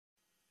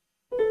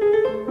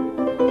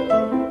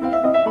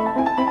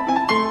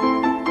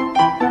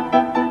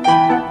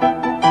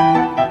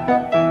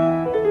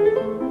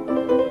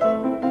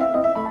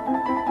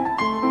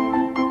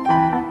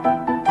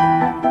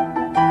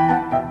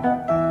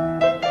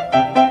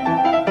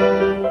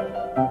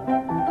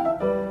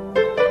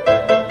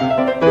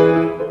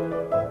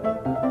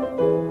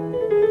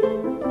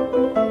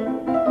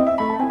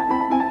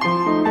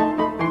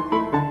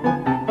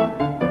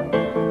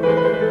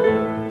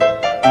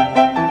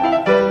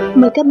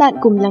Mời các bạn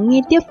cùng lắng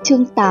nghe tiếp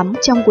chương 8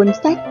 trong cuốn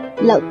sách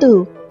Lão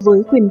Tử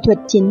với quyền thuật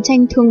chiến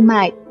tranh thương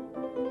mại.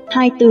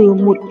 2 từ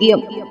 1 kiệm,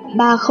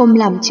 3 không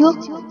làm trước,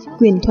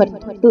 quyền thuật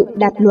tự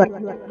đạt luật.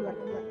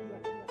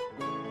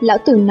 Lão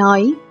Tử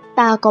nói,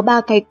 ta có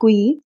 3 cái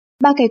quý,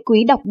 3 cái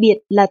quý đặc biệt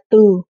là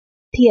từ,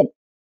 thiện,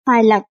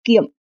 2 là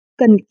kiệm,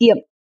 cần kiệm,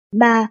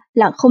 3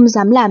 là không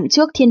dám làm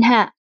trước thiên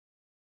hạ.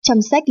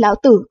 Trong sách Lão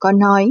Tử có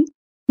nói,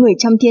 người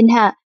trong thiên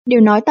hạ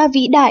đều nói ta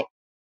vĩ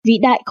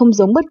đại không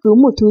giống bất cứ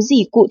một thứ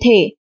gì cụ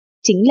thể,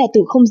 chính là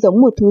từ không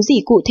giống một thứ gì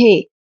cụ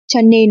thể,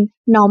 cho nên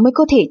nó mới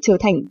có thể trở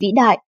thành vĩ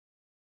đại.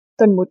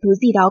 Cần một thứ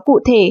gì đó cụ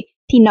thể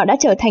thì nó đã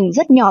trở thành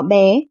rất nhỏ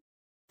bé.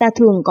 Ta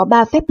thường có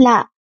 3 phép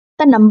lạ,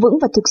 ta nắm vững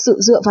và thực sự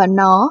dựa vào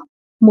nó.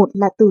 1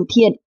 là từ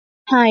thiện,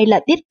 2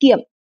 là tiết kiệm,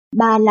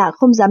 3 là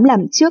không dám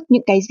làm trước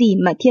những cái gì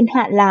mà thiên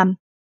hạ làm.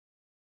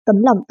 Tấm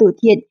lòng từ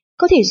thiện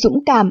có thể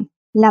dũng cảm,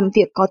 làm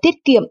việc có tiết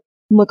kiệm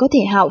mới có thể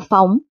hào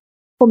phóng.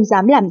 Không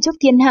dám làm trước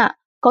thiên hạ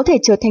có thể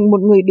trở thành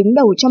một người đứng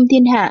đầu trong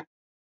thiên hạ.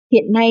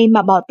 Hiện nay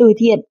mà bỏ từ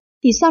thiện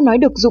thì sao nói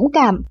được dũng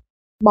cảm,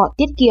 bỏ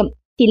tiết kiệm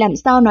thì làm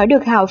sao nói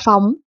được hào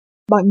phóng,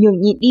 bỏ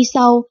nhường nhịn đi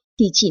sau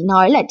thì chỉ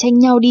nói là tranh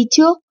nhau đi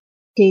trước,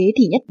 thế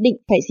thì nhất định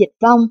phải diệt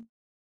vong.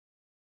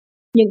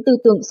 Những tư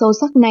tưởng sâu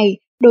sắc này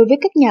đối với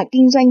các nhà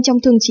kinh doanh trong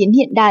thương chiến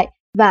hiện đại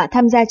và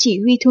tham gia chỉ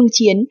huy thương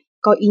chiến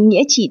có ý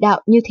nghĩa chỉ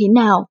đạo như thế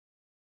nào?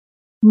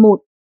 1.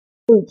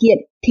 Từ thiện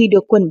thì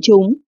được quần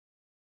chúng.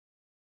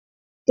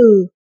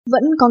 Từ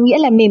vẫn có nghĩa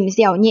là mềm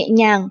dẻo nhẹ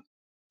nhàng.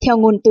 Theo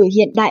ngôn từ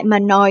hiện đại mà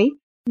nói,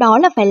 đó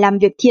là phải làm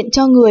việc thiện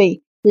cho người,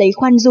 lấy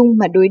khoan dung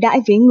mà đối đãi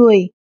với người.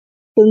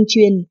 Tương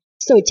truyền,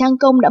 Sở Trang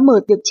Công đã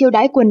mở tiệc chiêu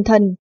đãi quần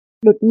thần,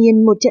 đột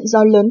nhiên một trận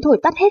gió lớn thổi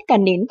tắt hết cả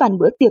nến bàn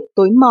bữa tiệc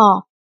tối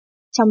mò.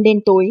 Trong đêm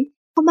tối,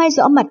 không ai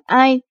rõ mặt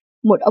ai,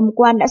 một ông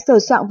quan đã sờ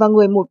soạng vào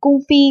người một cung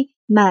phi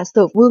mà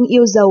Sở Vương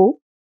yêu dấu.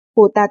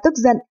 Cô ta tức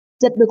giận,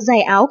 giật được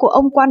giày áo của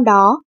ông quan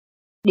đó.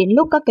 Đến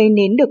lúc các cây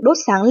nến được đốt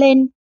sáng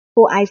lên,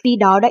 cô ái phi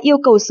đó đã yêu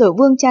cầu Sở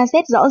Vương tra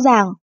xét rõ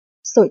ràng.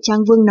 Sở Trang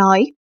Vương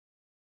nói,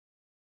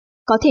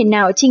 có thể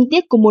nào trinh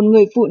tiết của một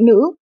người phụ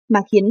nữ mà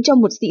khiến cho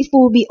một sĩ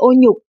phu bị ô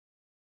nhục?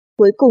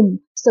 Cuối cùng,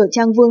 Sở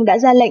Trang Vương đã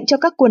ra lệnh cho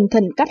các quần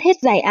thần cắt hết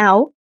giày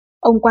áo.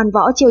 Ông quan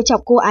võ trêu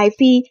chọc cô ái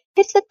phi,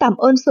 hết sức cảm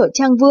ơn Sở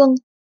Trang Vương.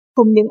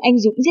 Không những anh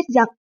dũng giết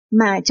giặc,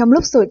 mà trong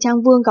lúc Sở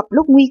Trang Vương gặp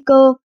lúc nguy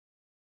cơ,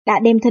 đã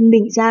đem thân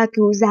mình ra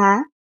cứu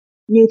giá.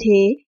 Như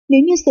thế,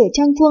 nếu như Sở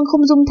Trang Vương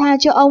không dung tha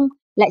cho ông,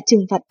 lại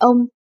trừng phạt ông,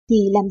 thì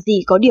làm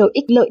gì có điều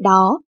ích lợi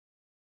đó.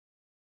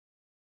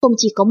 Không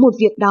chỉ có một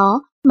việc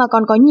đó, mà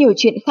còn có nhiều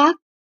chuyện khác.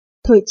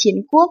 Thời chiến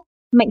quốc,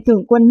 Mạnh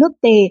Thường Quân nước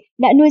Tề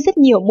đã nuôi rất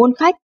nhiều môn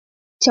khách.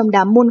 Trong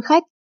đám môn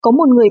khách, có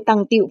một người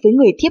tằng tịu với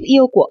người thiếp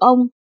yêu của ông.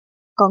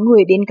 Có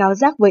người đến cáo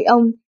giác với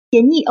ông,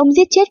 kiến nghị ông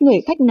giết chết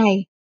người khách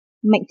này.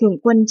 Mạnh Thường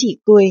Quân chỉ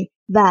cười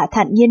và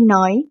thản nhiên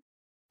nói,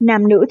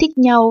 nam nữ thích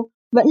nhau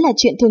vẫn là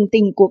chuyện thường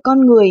tình của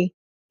con người,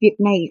 việc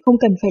này không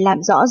cần phải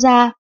làm rõ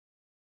ra.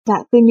 Và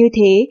cứ như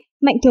thế,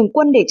 Mạnh Thường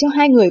Quân để cho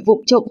hai người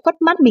vụng trộm khuất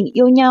mắt mình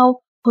yêu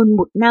nhau hơn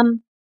 1 năm.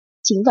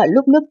 Chính vào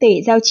lúc nước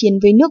Tề giao chiến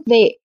với nước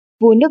Vệ,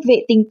 vua nước Vệ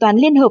tính toán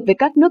liên hợp với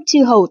các nước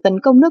chư hầu tấn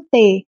công nước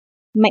Tề.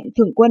 Mạnh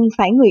Thường Quân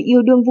phái người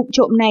yêu đương vụng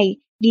trộm này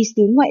đi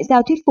xứ ngoại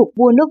giao thuyết phục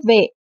vua nước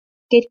Vệ.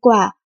 Kết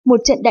quả, một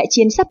trận đại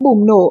chiến sắp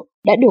bùng nổ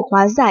đã được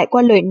hóa giải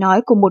qua lời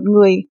nói của một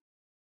người.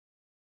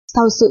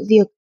 Sau sự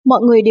việc,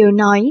 mọi người đều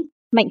nói,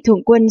 Mạnh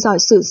Thường Quân giỏi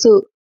xử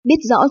sự, biết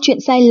rõ chuyện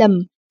sai lầm,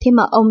 thế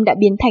mà ông đã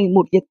biến thành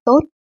một việc tốt.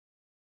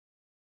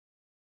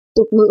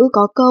 Tục ngữ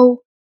có câu,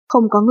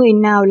 không có người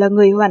nào là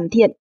người hoàn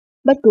thiện,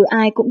 bất cứ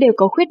ai cũng đều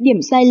có khuyết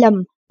điểm sai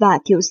lầm và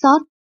thiếu sót.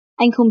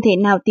 Anh không thể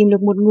nào tìm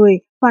được một người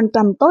hoàn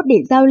toàn tốt để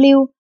giao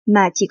lưu,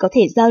 mà chỉ có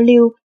thể giao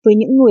lưu với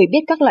những người biết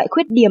các loại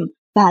khuyết điểm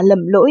và lầm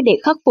lỗi để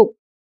khắc phục.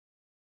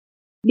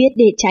 Biết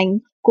để tránh,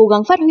 cố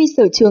gắng phát huy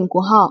sở trường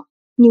của họ,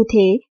 như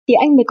thế thì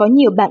anh mới có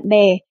nhiều bạn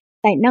bè,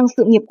 tài năng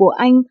sự nghiệp của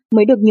anh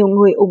mới được nhiều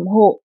người ủng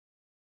hộ.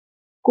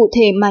 Cụ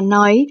thể mà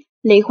nói,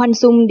 lấy khoan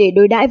dung để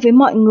đối đãi với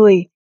mọi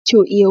người,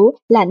 chủ yếu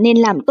là nên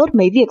làm tốt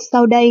mấy việc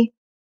sau đây.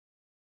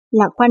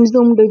 Là khoan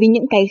dung đối với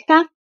những cái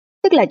khác,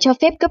 tức là cho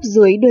phép cấp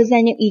dưới đưa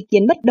ra những ý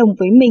kiến bất đồng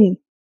với mình,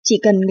 chỉ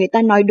cần người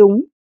ta nói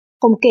đúng.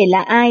 Không kể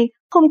là ai,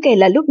 không kể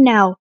là lúc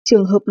nào,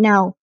 trường hợp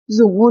nào,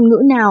 dùng ngôn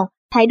ngữ nào,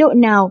 thái độ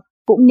nào,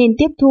 cũng nên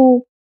tiếp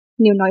thu.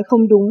 Nếu nói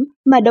không đúng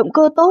mà động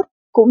cơ tốt,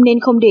 cũng nên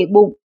không để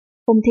bụng.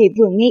 Không thể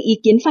vừa nghe ý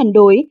kiến phản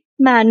đối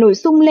mà nổi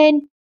sung lên,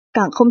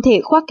 càng không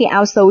thể khoác cái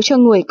áo xấu cho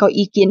người có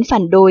ý kiến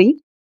phản đối.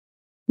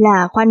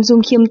 Là khoan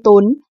dung khiêm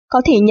tốn,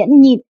 có thể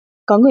nhẫn nhịn,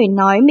 có người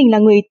nói mình là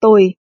người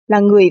tồi, là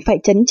người phải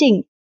chấn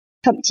chỉnh.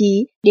 Thậm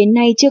chí, đến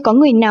nay chưa có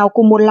người nào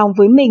cùng một lòng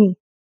với mình.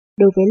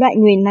 Đối với loại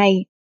người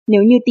này,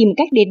 nếu như tìm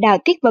cách để đả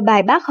kích và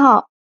bài bác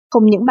họ,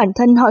 không những bản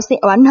thân họ sẽ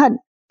oán hận,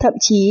 thậm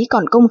chí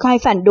còn công khai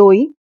phản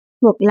đối.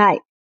 Ngược lại,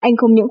 anh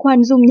không những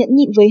khoan dung nhẫn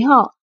nhịn với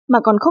họ, mà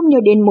còn không nhớ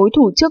đến mối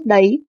thù trước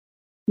đấy.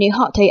 Nếu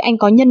họ thấy anh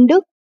có nhân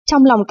đức,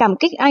 trong lòng cảm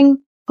kích anh,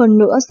 hơn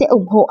nữa sẽ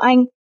ủng hộ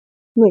anh.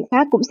 Người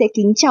khác cũng sẽ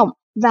kính trọng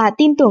và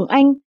tin tưởng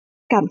anh,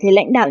 cảm thấy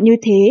lãnh đạo như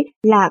thế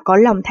là có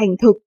lòng thành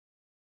thực.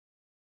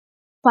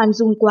 Khoan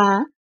dung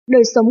quá,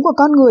 đời sống của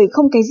con người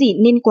không cái gì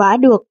nên quá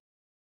được.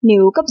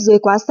 Nếu cấp dưới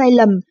quá sai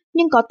lầm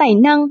nhưng có tài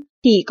năng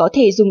thì có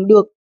thể dùng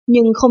được,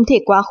 nhưng không thể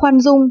quá khoan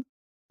dung.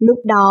 Lúc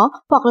đó,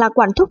 hoặc là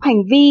quản thúc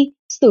hành vi,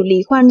 xử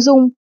lý khoan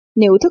dung,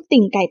 nếu thức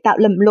tỉnh cải tạo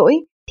lầm lỗi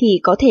thì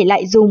có thể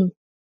lại dùng.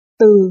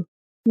 Từ,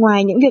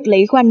 ngoài những việc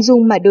lấy khoan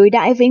dung mà đối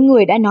đãi với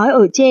người đã nói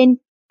ở trên,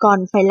 còn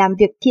phải làm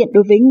việc thiện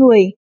đối với người,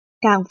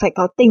 càng phải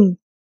có tình.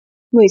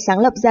 Người sáng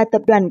lập ra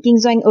tập đoàn kinh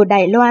doanh ở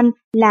Đài Loan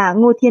là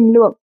Ngô Thiên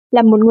Lượng,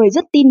 là một người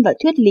rất tin vào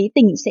thuyết lý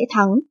tình sẽ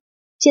thắng.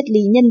 Triết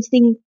lý nhân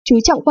sinh, chú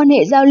trọng quan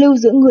hệ giao lưu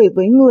giữa người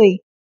với người,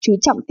 chú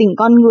trọng tình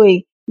con người,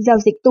 giao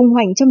dịch tung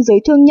hoành trong giới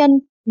thương nhân,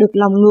 được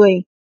lòng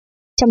người.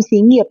 Trong xí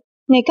nghiệp,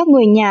 ngay các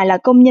người nhà là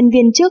công nhân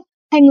viên chức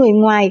hay người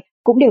ngoài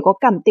cũng đều có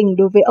cảm tình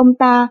đối với ông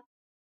ta.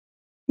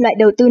 Loại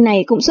đầu tư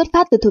này cũng xuất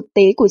phát từ thực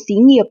tế của xí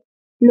nghiệp,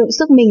 lượng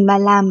sức mình mà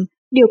làm,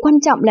 điều quan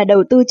trọng là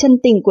đầu tư chân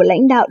tình của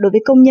lãnh đạo đối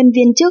với công nhân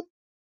viên chức.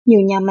 Nhiều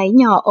nhà máy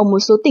nhỏ ở một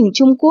số tỉnh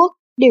Trung Quốc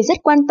đều rất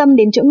quan tâm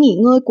đến chỗ nghỉ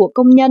ngơi của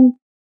công nhân,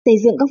 xây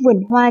dựng các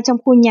vườn hoa trong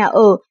khu nhà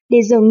ở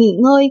để giờ nghỉ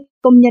ngơi,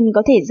 công nhân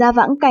có thể ra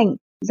vãng cảnh,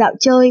 dạo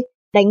chơi,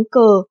 đánh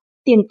cờ,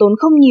 tiền tốn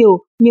không nhiều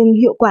nhưng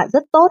hiệu quả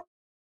rất tốt.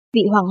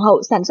 Vị hoàng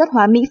hậu sản xuất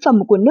hóa mỹ phẩm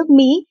của nước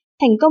Mỹ,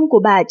 thành công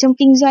của bà trong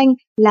kinh doanh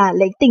là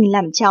lấy tình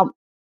làm trọng.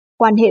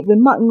 Quan hệ với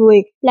mọi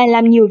người là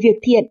làm nhiều việc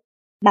thiện.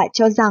 Bà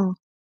cho rằng,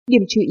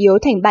 điểm chủ yếu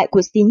thành bại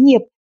của xí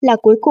nghiệp là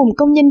cuối cùng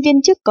công nhân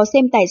viên chức có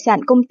xem tài sản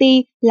công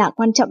ty là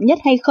quan trọng nhất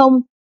hay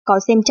không, có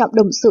xem trọng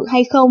đồng sự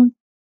hay không.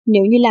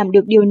 Nếu như làm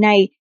được điều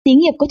này, xí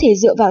nghiệp có thể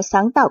dựa vào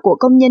sáng tạo của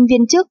công nhân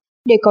viên chức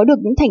để có được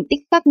những thành tích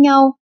khác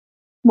nhau.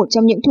 Một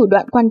trong những thủ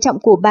đoạn quan trọng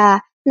của bà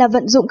là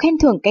vận dụng khen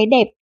thưởng cái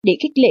đẹp để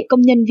khích lệ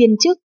công nhân viên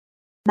chức.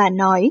 Bà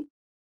nói,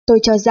 tôi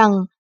cho rằng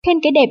khen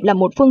cái đẹp là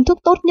một phương thức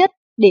tốt nhất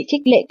để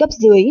khích lệ cấp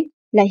dưới,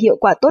 là hiệu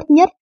quả tốt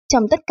nhất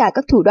trong tất cả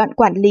các thủ đoạn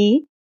quản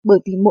lý, bởi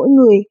vì mỗi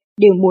người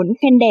đều muốn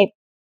khen đẹp.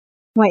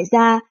 Ngoài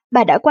ra,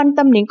 bà đã quan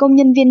tâm đến công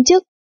nhân viên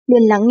chức,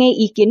 luôn lắng nghe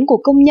ý kiến của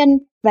công nhân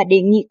và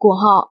đề nghị của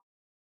họ.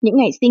 Những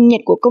ngày sinh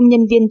nhật của công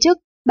nhân viên chức,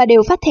 bà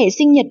đều phát thẻ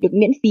sinh nhật được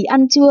miễn phí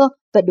ăn trưa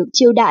và được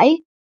chiêu đãi.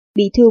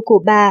 Bí thư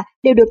của bà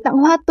đều được tặng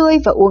hoa tươi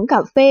và uống cà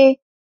phê.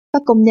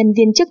 Các công nhân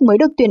viên chức mới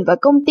được tuyển vào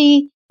công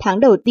ty, tháng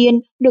đầu tiên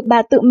được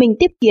bà tự mình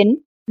tiếp kiến,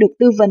 được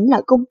tư vấn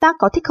là công tác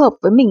có thích hợp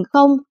với mình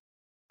không.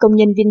 Công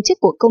nhân viên chức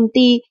của công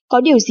ty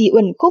có điều gì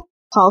uẩn khúc,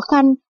 khó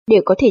khăn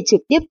đều có thể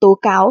trực tiếp tố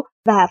cáo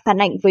và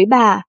phản ảnh với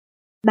bà.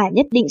 Bà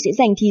nhất định sẽ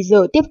dành thì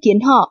giờ tiếp kiến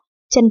họ,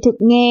 chân thực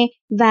nghe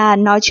và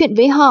nói chuyện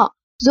với họ,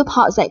 giúp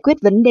họ giải quyết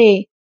vấn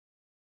đề.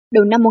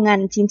 Đầu năm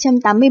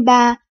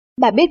 1983,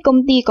 bà biết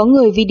công ty có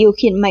người vì điều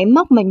khiển máy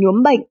móc mà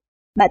nhuốm bệnh.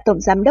 Bà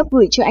tổng giám đốc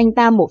gửi cho anh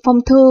ta một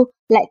phong thư,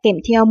 lại kèm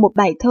theo một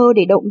bài thơ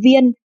để động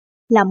viên.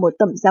 Là một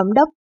tổng giám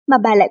đốc mà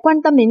bà lại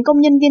quan tâm đến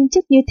công nhân viên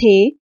chức như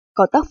thế,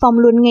 có tác phong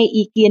luôn nghe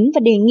ý kiến và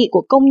đề nghị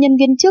của công nhân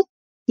viên chức,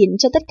 khiến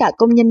cho tất cả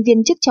công nhân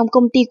viên chức trong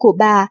công ty của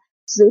bà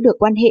giữ được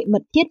quan hệ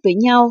mật thiết với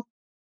nhau.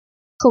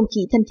 Không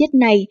khí thân thiết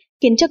này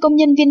khiến cho công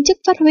nhân viên chức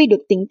phát huy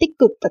được tính tích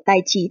cực và tài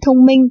trí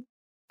thông minh.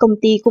 Công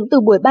ty cũng từ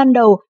buổi ban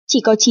đầu chỉ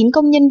có 9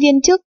 công nhân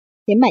viên chức,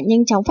 thế mà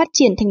nhanh chóng phát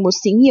triển thành một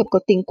xí nghiệp có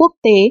tính quốc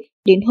tế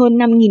đến hơn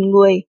 5.000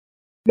 người.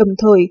 Đồng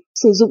thời,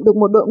 sử dụng được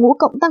một đội ngũ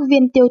cộng tác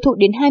viên tiêu thụ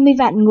đến 20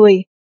 vạn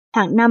người.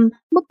 Hàng năm,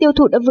 mức tiêu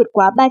thụ đã vượt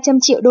quá 300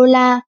 triệu đô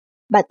la.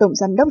 Bà tổng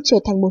giám đốc trở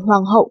thành một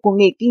hoàng hậu của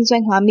nghề kinh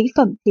doanh hóa mỹ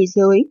phẩm thế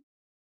giới.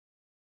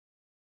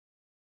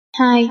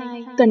 2.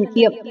 Cần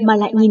kiệm mà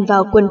lại nhìn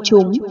vào quần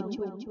chúng.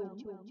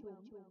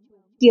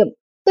 Kiệm,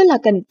 tức là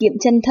cần kiệm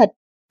chân thật,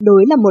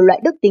 đối là một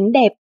loại đức tính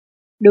đẹp.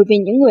 Đối với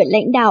những người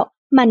lãnh đạo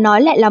mà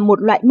nói lại là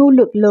một loại mưu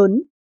lược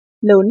lớn.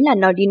 Lớn là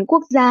nói đến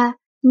quốc gia,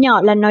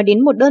 nhỏ là nói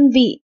đến một đơn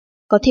vị.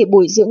 Có thể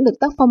bồi dưỡng được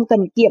tác phong cần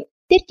kiệm,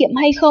 tiết kiệm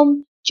hay không,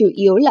 chủ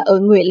yếu là ở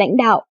người lãnh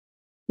đạo.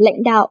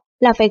 Lãnh đạo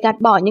là phải gạt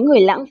bỏ những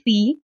người lãng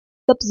phí.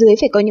 Cấp dưới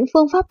phải có những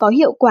phương pháp có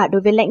hiệu quả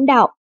đối với lãnh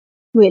đạo.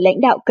 Người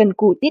lãnh đạo cần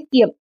cù tiết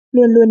kiệm,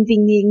 luôn luôn vì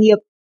nghề nghiệp,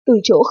 từ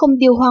chỗ không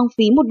tiêu hoang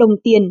phí một đồng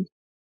tiền.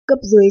 Cấp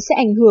dưới sẽ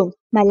ảnh hưởng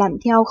mà làm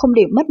theo không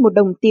để mất một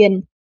đồng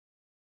tiền.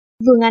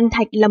 Vương An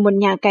Thạch là một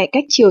nhà cải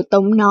cách triều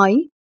Tống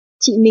nói,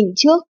 trị mình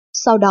trước,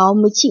 sau đó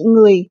mới trị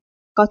người.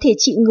 Có thể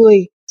trị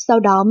người, sau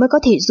đó mới có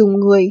thể dùng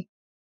người.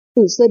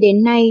 Từ xưa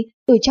đến nay,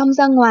 từ trong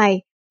ra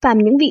ngoài, phàm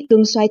những vị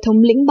tướng soái thống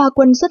lĩnh ba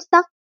quân xuất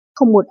sắc,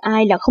 không một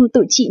ai là không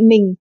tự trị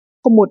mình,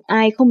 không một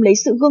ai không lấy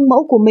sự gương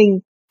mẫu của mình,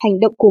 hành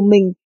động của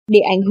mình để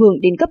ảnh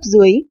hưởng đến cấp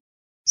dưới.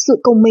 Sự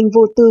công minh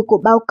vô tư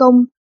của Bao Công,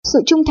 sự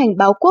trung thành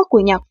báo quốc của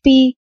Nhạc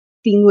Phi,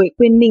 vì người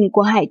quên mình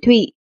của Hải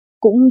Thụy,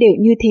 cũng đều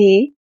như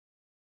thế.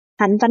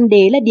 Hán Văn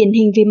Đế là điển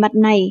hình về mặt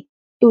này,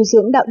 tu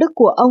dưỡng đạo đức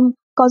của ông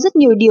có rất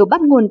nhiều điều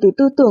bắt nguồn từ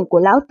tư tưởng của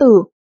Lão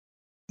Tử.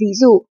 Ví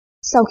dụ,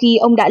 sau khi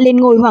ông đã lên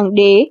ngôi hoàng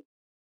đế,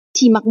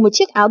 chỉ mặc một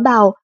chiếc áo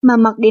bào mà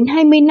mặc đến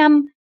 20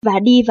 năm, vá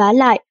đi vá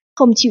lại,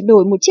 không chịu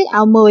đổi một chiếc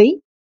áo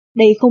mới.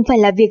 Đây không phải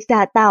là việc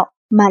giả tạo,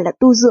 mà là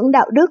tu dưỡng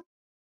đạo đức.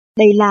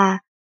 Đây là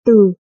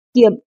từ,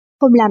 kiệm,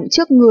 không làm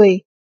trước người,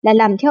 là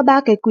làm theo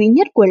ba cái quý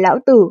nhất của Lão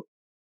Tử.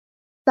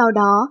 Sau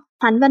đó,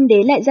 Hán Văn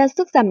Đế lại ra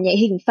sức giảm nhẹ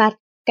hình phạt,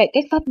 cải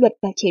cách pháp luật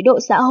và chế độ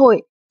xã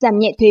hội, giảm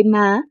nhẹ thuế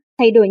má,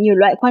 thay đổi nhiều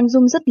loại khoan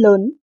dung rất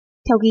lớn.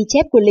 Theo ghi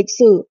chép của lịch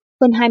sử,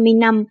 hơn 20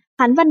 năm,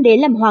 Hán Văn Đế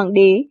làm hoàng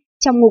đế,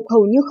 trong ngục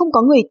hầu như không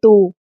có người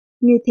tù,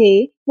 Như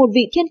thế, một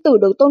vị thiên tử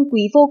được tôn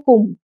quý vô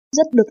cùng,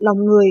 rất được lòng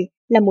người,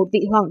 là một vị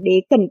hoàng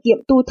đế cần kiệm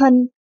tu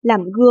thân,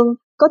 làm gương,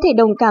 có thể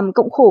đồng cảm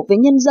cộng khổ với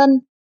nhân dân.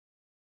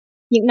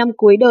 Những năm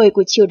cuối đời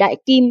của triều Đại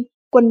Kim,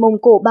 quân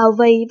Mông Cổ bao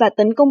vây và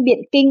tấn công Biện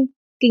Kinh,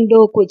 kinh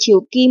đô của triều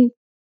Kim.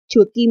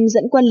 Chúa Kim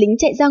dẫn quân lính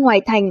chạy ra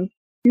ngoài thành.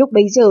 Lúc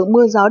bấy giờ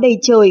mưa gió đầy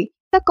trời,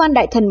 các quan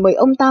đại thần mời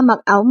ông ta mặc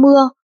áo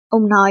mưa.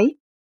 Ông nói,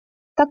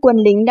 các quân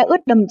lính đã ướt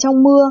đẫm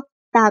trong mưa,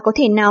 ta có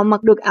thể nào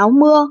mặc được áo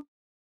mưa?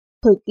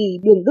 Thời kỳ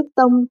Đường Đức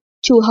Tông,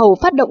 Chù Hầu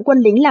phát động quân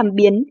lính làm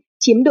biến,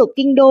 chiếm được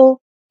kinh đô.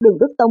 Đường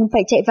Đức Tông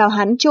phải chạy vào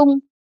Hán Trung.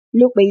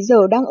 Lúc bấy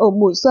giờ đang ở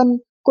mùa xuân,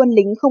 quân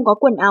lính không có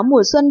quần áo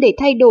mùa xuân để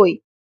thay đổi.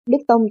 Đức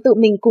Tông tự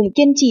mình cùng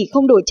kiên trì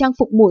không đổi trang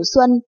phục mùa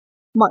xuân.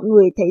 Mọi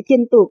người thấy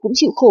thiên tử cũng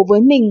chịu khổ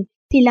với mình,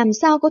 thì làm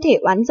sao có thể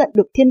oán giận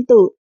được thiên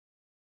tử?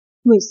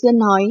 Người xưa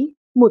nói,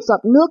 một giọt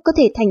nước có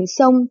thể thành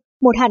sông,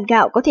 một hạt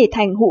gạo có thể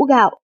thành hũ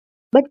gạo.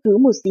 Bất cứ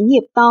một xí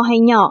nghiệp to hay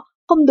nhỏ,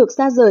 không được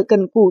xa rời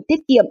cần cù tiết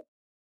kiệm.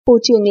 Phô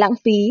trương lãng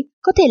phí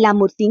có thể làm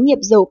một xí nghiệp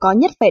giàu có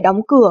nhất phải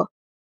đóng cửa.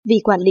 Vì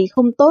quản lý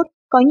không tốt,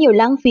 có nhiều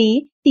lãng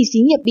phí, thì xí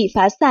nghiệp bị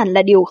phá sản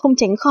là điều không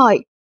tránh khỏi.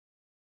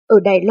 Ở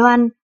Đài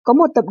Loan, có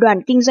một tập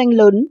đoàn kinh doanh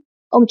lớn,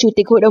 ông chủ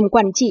tịch hội đồng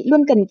quản trị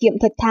luôn cần kiệm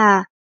thật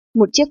thà.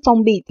 Một chiếc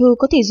phong bì thư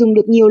có thể dùng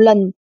được nhiều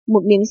lần,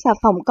 một miếng xà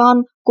phòng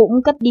con cũng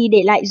cất đi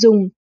để lại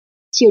dùng.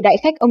 Triều đại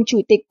khách ông chủ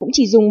tịch cũng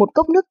chỉ dùng một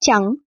cốc nước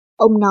trắng.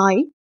 Ông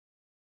nói,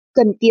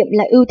 cần kiệm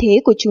là ưu thế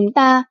của chúng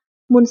ta,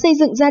 muốn xây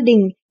dựng gia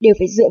đình đều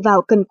phải dựa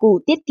vào cần cù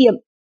tiết kiệm.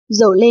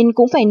 Giàu lên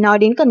cũng phải nói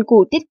đến cần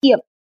cù tiết kiệm,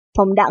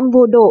 phóng đãng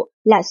vô độ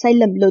là sai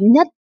lầm lớn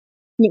nhất.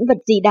 Những vật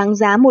gì đáng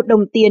giá một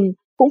đồng tiền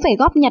cũng phải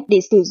góp nhặt để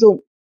sử dụng.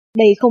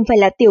 Đây không phải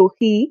là tiểu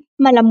khí,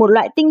 mà là một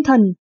loại tinh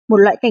thần, một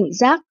loại cảnh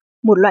giác,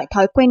 một loại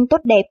thói quen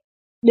tốt đẹp.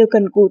 Đưa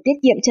cần cù tiết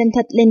kiệm chân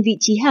thật lên vị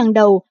trí hàng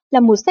đầu là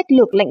một sách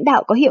lược lãnh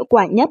đạo có hiệu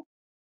quả nhất.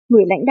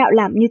 Người lãnh đạo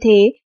làm như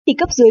thế thì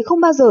cấp dưới không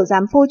bao giờ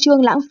dám phô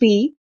trương lãng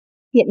phí.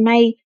 Hiện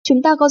nay,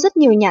 chúng ta có rất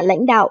nhiều nhà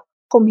lãnh đạo,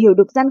 không hiểu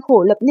được gian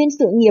khổ lập nên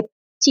sự nghiệp,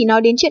 chỉ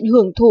nói đến chuyện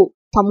hưởng thụ,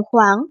 phóng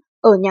khoáng,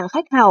 ở nhà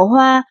khách hào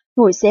hoa,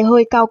 ngồi xe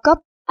hơi cao cấp,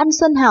 ăn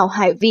sơn hào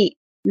hải vị.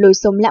 Lối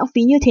sống lãng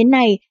phí như thế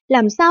này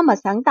làm sao mà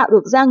sáng tạo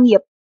được gia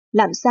nghiệp,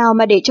 làm sao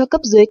mà để cho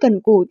cấp dưới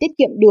cần cù tiết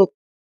kiệm được.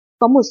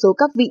 Có một số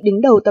các vị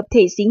đứng đầu tập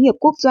thể xí nghiệp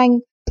quốc doanh,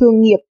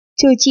 thương nghiệp,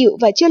 chưa chịu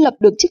và chưa lập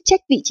được chức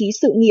trách vị trí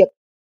sự nghiệp.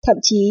 Thậm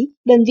chí,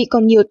 đơn vị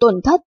còn nhiều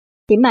tổn thất,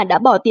 thế mà đã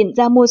bỏ tiền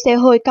ra mua xe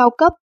hơi cao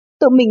cấp,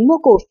 tự mình mua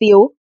cổ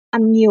phiếu,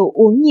 ăn nhiều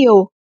uống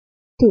nhiều.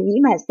 Thử nghĩ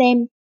mà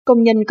xem,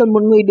 công nhân cần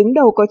một người đứng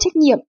đầu có trách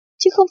nhiệm,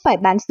 chứ không phải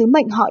bán sứ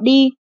mệnh họ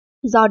đi.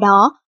 Do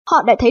đó,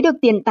 họ đã thấy được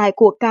tiền tài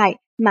của cải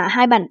mà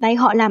hai bàn tay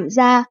họ làm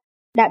ra,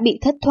 đã bị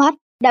thất thoát,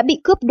 đã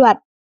bị cướp đoạt,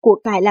 của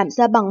cải làm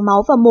ra bằng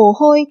máu và mồ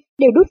hôi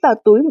đều đút vào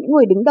túi những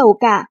người đứng đầu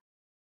cả.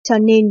 Cho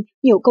nên,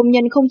 nhiều công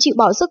nhân không chịu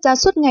bỏ sức ra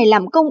suốt ngày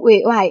làm công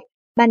uể oải,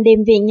 ban đêm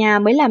về nhà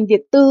mới làm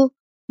việc tư.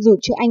 Dù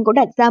cho anh có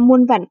đặt ra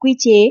muôn vàn quy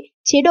chế,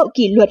 chế độ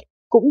kỷ luật,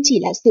 cũng chỉ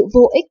là sự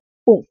vô ích,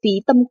 uổng phí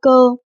tâm cơ.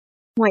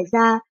 Ngoài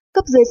ra,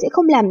 cấp dưới sẽ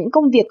không làm những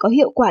công việc có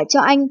hiệu quả cho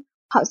anh,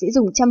 họ sẽ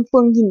dùng trăm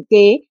phương nghìn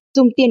kế,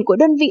 dùng tiền của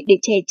đơn vị để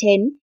chè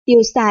chén,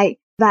 tiêu xài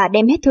và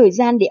đem hết thời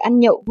gian để ăn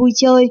nhậu vui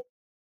chơi.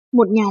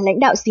 Một nhà lãnh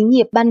đạo xí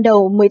nghiệp ban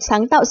đầu mới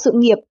sáng tạo sự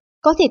nghiệp,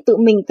 có thể tự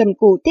mình cần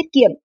cù tiết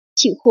kiệm,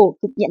 chịu khổ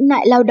cực nhẫn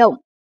nại lao động.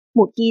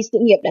 Một khi sự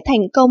nghiệp đã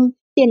thành công,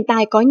 tiền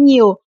tài có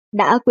nhiều,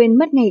 đã quên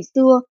mất ngày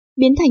xưa,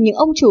 biến thành những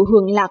ông chủ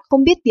hưởng lạc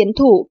không biết tiến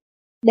thủ.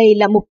 Đây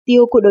là mục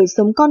tiêu của đời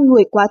sống con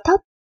người quá thấp,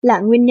 là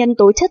nguyên nhân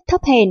tố chất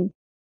thấp hèn.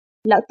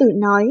 Lão Tử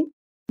nói,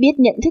 biết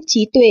nhận thức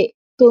trí tuệ,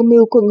 cơ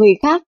mưu của người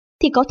khác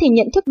thì có thể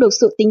nhận thức được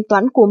sự tính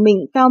toán của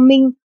mình cao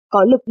minh,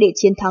 có lực để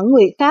chiến thắng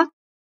người khác.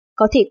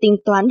 Có thể tính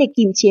toán để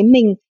kiềm chế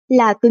mình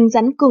là cứng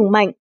rắn cường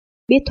mạnh,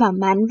 biết thỏa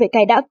mãn với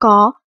cái đã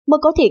có mới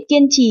có thể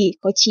kiên trì,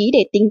 có chí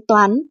để tính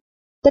toán.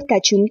 Tất cả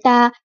chúng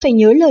ta phải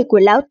nhớ lời của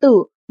Lão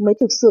Tử mới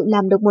thực sự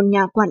làm được một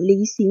nhà quản lý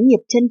xí nghiệp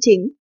chân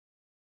chính.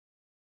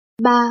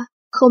 3.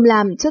 Không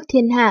làm trước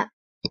thiên hạ.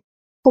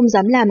 Không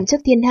dám làm trước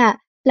thiên hạ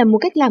là một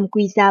cách làm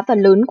quý giá và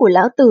lớn của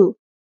Lão Tử.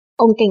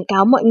 Ông cảnh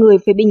cáo mọi người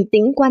phải bình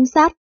tĩnh quan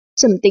sát,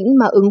 trầm tĩnh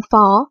mà ứng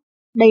phó.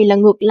 Đây là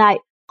ngược lại,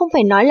 không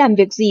phải nói làm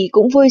việc gì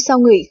cũng vơi sau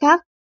người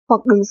khác,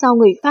 hoặc đứng sau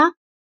người khác.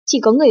 Chỉ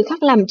có người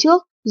khác làm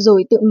trước,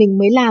 rồi tự mình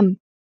mới làm.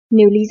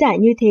 Nếu lý giải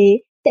như thế,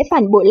 sẽ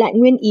phản bội lại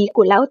nguyên ý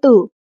của Lão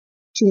Tử.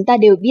 Chúng ta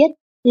đều biết,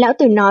 Lão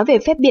Tử nói về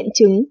phép biện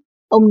chứng.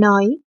 Ông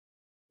nói,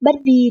 bất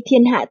vi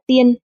thiên hạ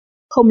tiên,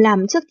 không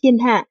làm trước thiên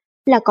hạ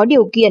là có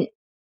điều kiện.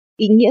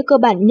 Ý nghĩa cơ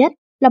bản nhất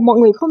là mọi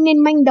người không nên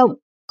manh động,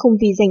 không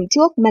vì giành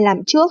trước mà làm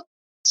trước.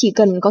 Chỉ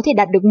cần có thể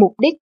đạt được mục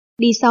đích,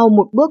 đi sau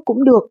một bước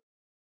cũng được.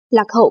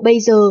 Lạc hậu bây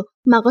giờ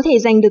mà có thể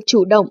giành được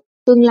chủ động,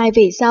 tương lai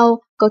về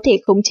sau có thể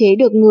khống chế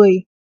được người.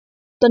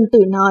 Tuân Tử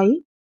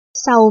nói,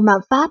 sau mà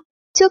phát,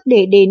 trước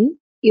để đến,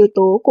 yếu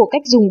tố của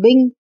cách dùng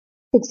binh.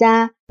 Thực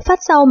ra, phát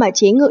sau mà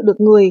chế ngự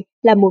được người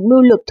là một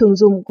mưu lược thường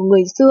dùng của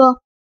người xưa.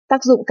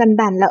 Tác dụng căn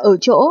bản là ở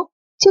chỗ,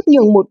 trước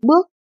nhường một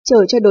bước,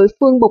 chờ cho đối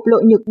phương bộc lộ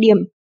nhược điểm,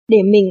 để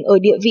mình ở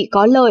địa vị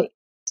có lợi,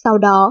 sau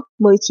đó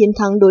mới chiến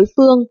thắng đối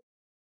phương.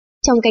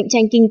 Trong cạnh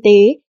tranh kinh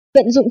tế,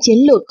 vận dụng chiến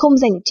lược không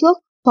giành trước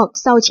hoặc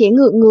sau chế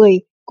ngự người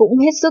cũng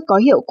hết sức có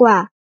hiệu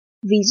quả.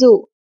 Ví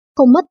dụ,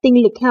 không mất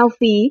tinh lực hao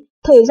phí,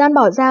 thời gian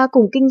bỏ ra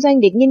cùng kinh doanh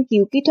để nghiên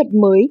cứu kỹ thuật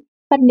mới,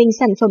 phát minh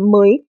sản phẩm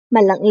mới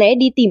mà lặng lẽ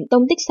đi tìm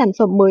tông tích sản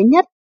phẩm mới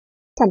nhất.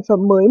 Sản phẩm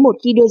mới một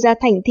khi đưa ra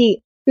thành thị,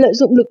 lợi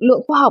dụng lực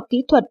lượng khoa học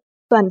kỹ thuật,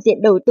 toàn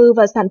diện đầu tư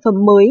vào sản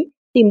phẩm mới,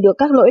 tìm được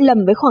các lỗi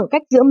lầm với khoảng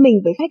cách giữa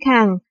mình với khách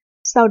hàng.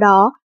 Sau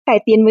đó, cải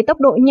tiến với tốc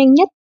độ nhanh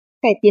nhất,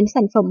 cải tiến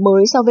sản phẩm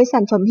mới so với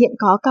sản phẩm hiện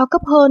có cao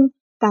cấp hơn,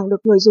 càng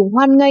được người dùng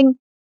hoan nghênh.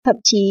 Thậm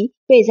chí,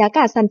 về giá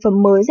cả sản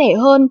phẩm mới rẻ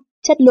hơn,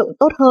 chất lượng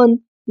tốt hơn,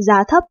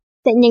 giá thấp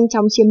sẽ nhanh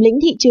chóng chiếm lĩnh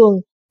thị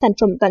trường, sản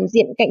phẩm toàn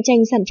diện cạnh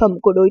tranh sản phẩm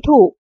của đối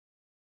thủ.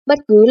 Bất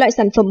cứ loại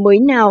sản phẩm mới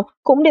nào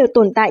cũng đều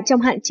tồn tại trong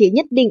hạn chế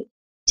nhất định.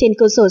 Trên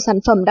cơ sở sản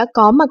phẩm đã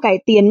có mà cải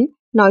tiến,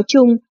 nói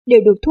chung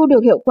đều được thu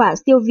được hiệu quả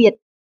siêu việt,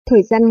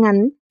 thời gian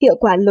ngắn, hiệu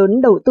quả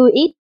lớn đầu tư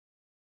ít.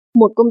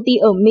 Một công ty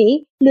ở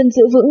Mỹ luôn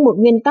giữ vững một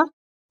nguyên tắc,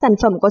 sản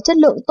phẩm có chất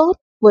lượng tốt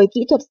với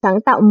kỹ thuật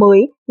sáng tạo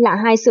mới là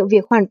hai sự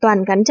việc hoàn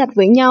toàn gắn chặt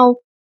với nhau.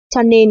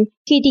 Cho nên,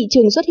 khi thị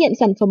trường xuất hiện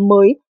sản phẩm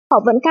mới,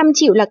 họ vẫn cam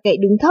chịu là kẻ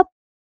đứng thấp.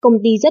 Công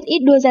ty rất ít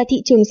đưa ra thị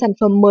trường sản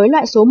phẩm mới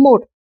loại số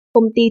 1,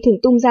 công ty thường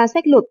tung ra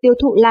sách lược tiêu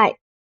thụ lại.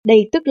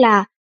 Đây tức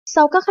là,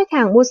 sau các khách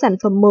hàng mua sản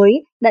phẩm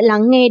mới đã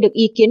lắng nghe được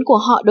ý kiến của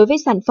họ đối với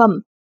sản phẩm.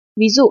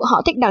 Ví dụ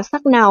họ thích đặc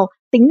sắc nào,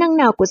 tính năng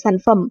nào của sản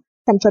phẩm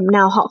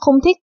nào họ không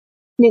thích.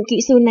 Những kỹ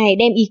sư này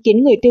đem ý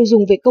kiến người tiêu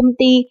dùng về công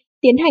ty,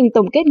 tiến hành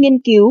tổng kết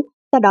nghiên cứu,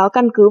 sau đó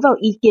căn cứ vào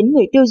ý kiến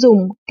người tiêu dùng,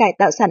 cải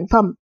tạo sản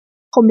phẩm.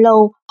 Không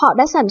lâu, họ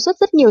đã sản xuất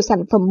rất nhiều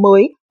sản phẩm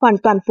mới, hoàn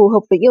toàn phù hợp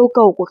với yêu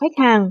cầu của khách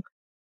hàng.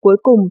 Cuối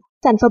cùng,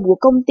 sản phẩm của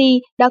công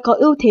ty đã có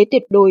ưu thế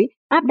tuyệt đối,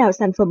 áp đảo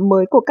sản phẩm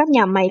mới của các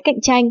nhà máy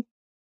cạnh tranh.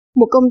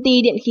 Một công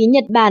ty điện khí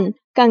Nhật Bản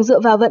càng dựa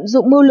vào vận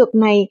dụng mưu lược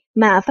này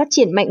mà phát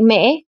triển mạnh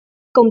mẽ.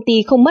 Công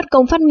ty không mất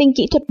công phát minh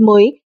kỹ thuật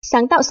mới,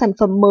 sáng tạo sản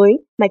phẩm mới,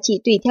 mà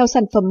chỉ tùy theo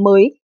sản phẩm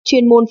mới,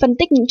 chuyên môn phân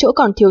tích những chỗ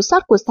còn thiếu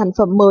sót của sản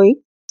phẩm mới.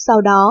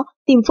 Sau đó,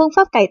 tìm phương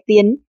pháp cải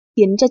tiến,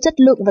 khiến cho chất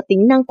lượng và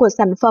tính năng của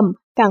sản phẩm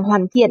càng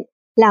hoàn thiện,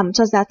 làm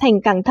cho giá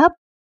thành càng thấp.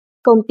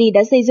 Công ty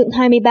đã xây dựng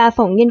 23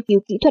 phòng nghiên cứu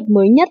kỹ thuật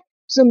mới nhất,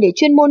 dùng để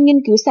chuyên môn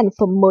nghiên cứu sản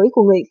phẩm mới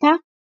của người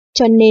khác.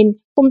 Cho nên,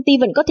 công ty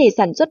vẫn có thể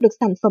sản xuất được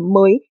sản phẩm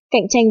mới,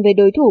 cạnh tranh với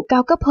đối thủ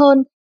cao cấp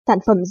hơn, sản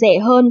phẩm rẻ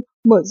hơn,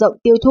 mở rộng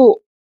tiêu thụ.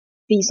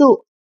 Ví dụ,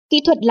 kỹ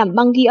thuật làm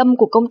băng ghi âm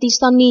của công ty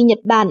Sony Nhật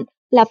Bản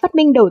là phát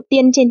minh đầu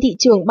tiên trên thị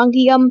trường băng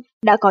ghi âm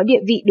đã có địa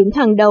vị đứng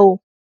hàng đầu.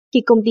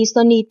 Khi công ty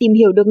Sony tìm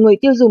hiểu được người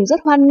tiêu dùng rất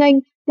hoan nghênh,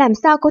 làm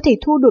sao có thể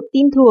thu được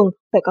tin thường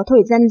phải có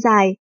thời gian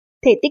dài,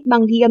 thể tích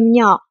băng ghi âm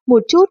nhỏ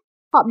một chút,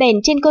 họ bèn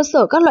trên cơ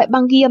sở các loại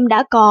băng ghi âm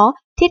đã có,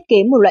 thiết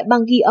kế một loại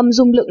băng ghi âm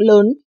dung lượng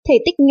lớn, thể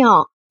tích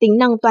nhỏ, tính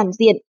năng toàn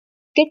diện.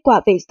 Kết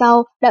quả về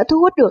sau đã thu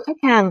hút được khách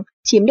hàng,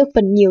 chiếm được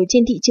phần nhiều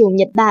trên thị trường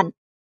Nhật Bản.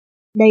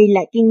 Đây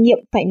là kinh nghiệm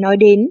phải nói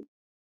đến.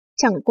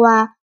 Chẳng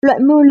qua, loại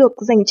mưu lược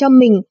dành cho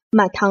mình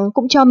mà thắng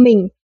cũng cho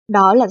mình,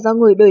 đó là do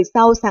người đời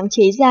sau sáng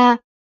chế ra.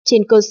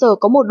 Trên cơ sở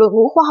có một đội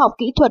ngũ khoa học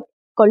kỹ thuật,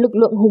 có lực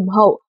lượng hùng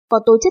hậu, có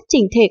tố chất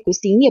chỉnh thể của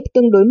xí nghiệp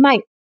tương đối mạnh.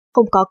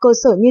 Không có cơ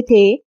sở như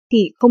thế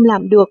thì không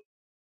làm được.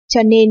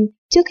 Cho nên,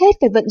 trước hết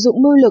phải vận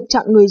dụng mưu lược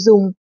chọn người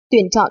dùng,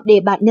 tuyển chọn đề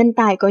bạt nhân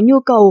tài có nhu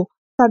cầu,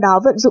 sau đó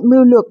vận dụng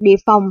mưu lược đề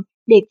phòng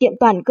để kiện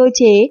toàn cơ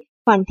chế,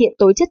 hoàn thiện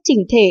tố chất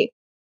chỉnh thể.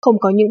 Không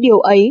có những điều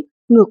ấy,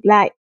 ngược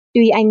lại,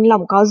 tuy anh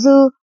lòng có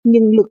dư,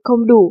 nhưng lực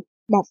không đủ,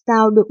 đạt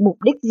sao được mục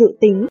đích dự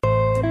tính.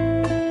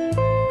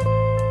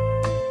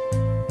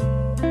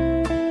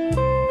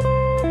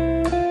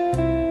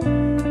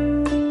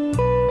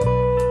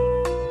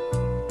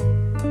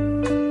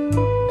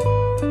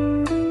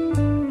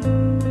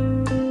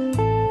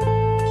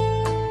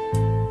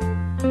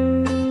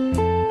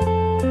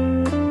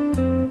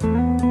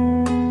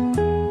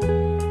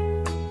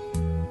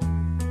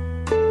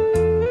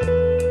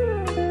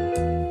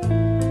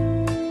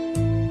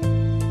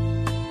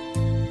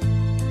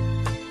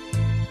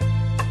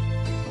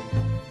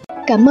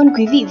 Cảm ơn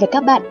quý vị và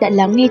các bạn đã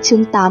lắng nghe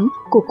chương 8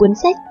 của cuốn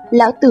sách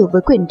Lão Tử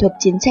với quyền thuật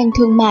chiến tranh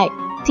thương mại.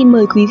 Xin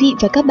mời quý vị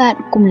và các bạn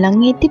cùng lắng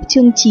nghe tiếp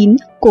chương 9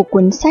 của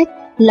cuốn sách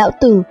Lão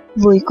Tử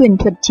với quyền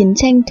thuật chiến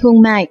tranh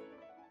thương mại.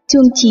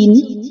 Chương 9.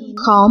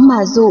 Khó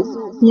mà dụ,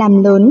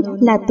 làm lớn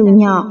là từ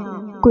nhỏ,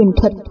 quyền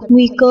thuật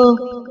nguy cơ.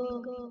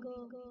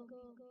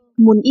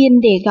 Muốn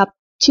yên để gặp,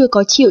 chưa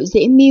có triệu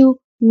dễ mưu,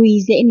 nguy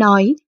dễ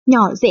nói,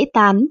 nhỏ dễ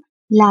tán,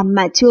 làm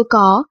mà chưa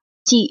có,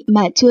 trị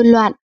mà chưa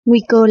loạn, nguy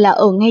cơ là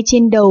ở ngay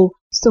trên đầu.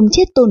 Sống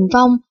chết tồn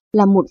vong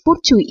là một phút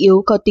chủ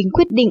yếu có tính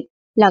quyết định,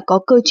 là có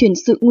cơ chuyển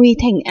sự nguy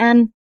thành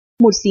an.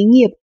 Một xí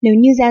nghiệp nếu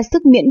như ra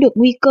sức miễn được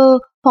nguy cơ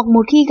hoặc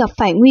một khi gặp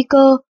phải nguy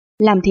cơ,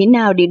 làm thế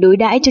nào để đối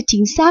đãi cho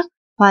chính xác,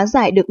 hóa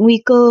giải được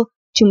nguy cơ,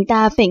 chúng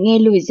ta phải nghe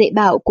lời dạy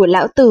bảo của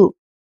Lão Tử.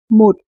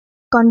 1.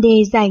 Con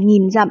đê dài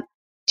nghìn dặm,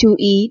 chú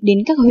ý đến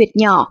các huyệt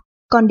nhỏ.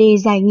 Con đê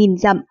dài nghìn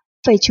dặm,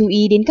 phải chú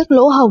ý đến các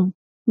lỗ hổng.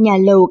 Nhà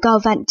lầu cao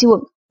vạn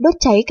trượng, đốt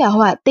cháy cả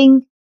hỏa tinh.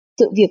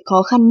 Sự việc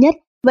khó khăn nhất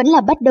vẫn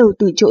là bắt đầu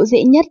từ chỗ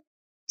dễ nhất.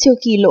 Trước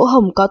khi lỗ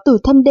hổng có từ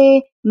thân đê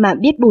mà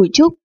biết bồi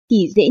trúc thì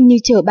dễ như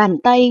trở bàn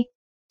tay.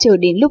 Chờ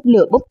đến lúc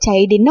lửa bốc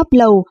cháy đến nóc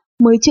lầu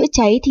mới chữa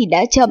cháy thì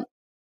đã chậm.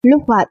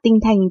 Lúc hỏa tinh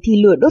thành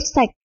thì lửa đốt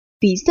sạch,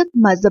 phí sức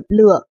mà dập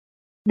lửa.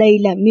 Đây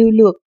là mưu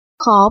lược,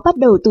 khó bắt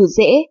đầu từ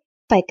dễ,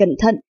 phải cẩn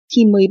thận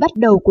khi mới bắt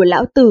đầu của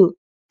lão tử.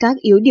 Các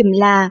yếu điểm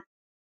là: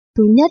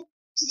 thứ nhất,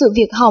 sự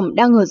việc hỏng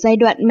đang ở giai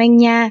đoạn manh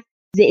nha,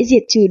 dễ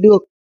diệt trừ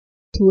được.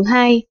 Thứ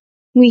hai,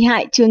 nguy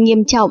hại chưa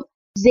nghiêm trọng,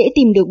 dễ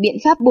tìm được biện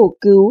pháp bổ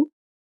cứu.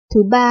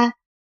 Thứ ba,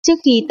 trước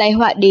khi tai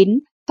họa đến,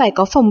 phải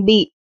có phòng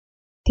bị.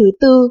 Thứ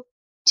tư,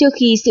 trước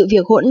khi sự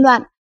việc hỗn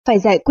loạn, phải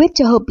giải quyết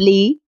cho hợp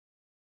lý.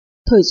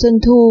 Thời Xuân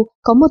Thu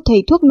có một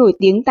thầy thuốc nổi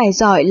tiếng tài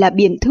giỏi là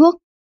Biện Thước.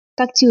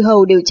 Các chư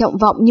hầu đều trọng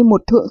vọng như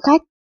một thượng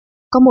khách.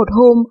 Có một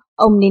hôm,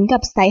 ông đến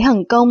gặp Sái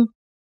Hằng Công.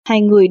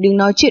 Hai người đứng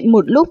nói chuyện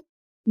một lúc.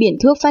 Biện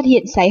Thước phát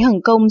hiện Sái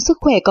Hằng Công sức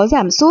khỏe có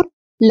giảm sút,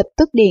 lập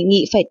tức đề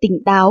nghị phải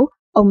tỉnh táo.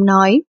 Ông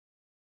nói,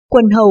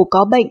 quân hầu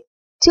có bệnh,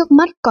 trước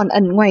mắt còn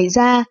ẩn ngoài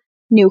da,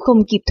 nếu không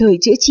kịp thời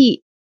chữa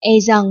trị, e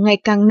rằng ngày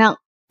càng nặng,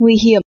 nguy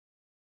hiểm.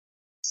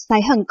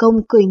 Sái Hằng Công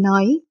cười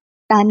nói,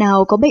 ta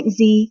nào có bệnh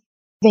gì,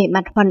 vẻ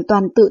mặt hoàn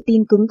toàn tự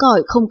tin cứng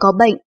cỏi không có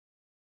bệnh.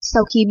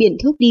 Sau khi Biện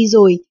Thước đi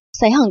rồi,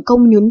 Sái Hằng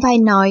Công nhún vai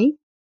nói,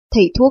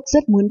 thầy thuốc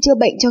rất muốn chữa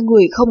bệnh cho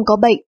người không có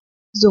bệnh,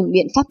 dùng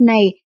biện pháp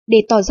này để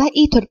tỏ ra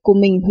y thuật của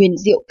mình huyền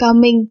diệu cao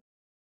minh.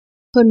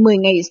 Hơn 10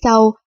 ngày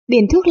sau,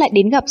 Biện Thước lại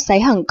đến gặp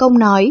Sái Hằng Công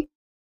nói,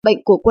 bệnh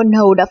của quân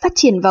hầu đã phát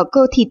triển vào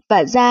cơ thịt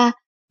và da,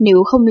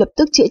 nếu không lập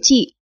tức chữa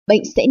trị,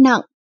 bệnh sẽ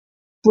nặng.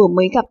 Vừa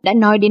mới gặp đã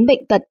nói đến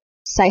bệnh tật,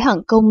 Sái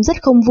Hằng Công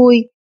rất không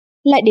vui.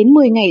 Lại đến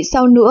 10 ngày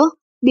sau nữa,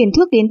 Biện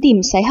Thước đến tìm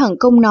Sái Hằng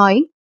Công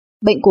nói,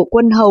 bệnh của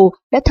quân hầu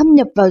đã thâm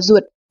nhập vào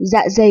ruột,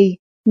 dạ dày,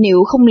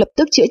 nếu không lập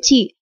tức chữa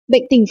trị,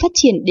 bệnh tình phát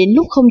triển đến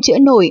lúc không chữa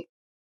nổi.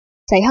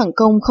 Sái Hằng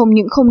Công không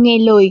những không nghe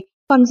lời,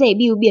 còn dè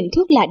bỉu Biện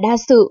Thước là đa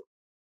sự.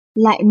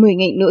 Lại 10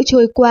 ngày nữa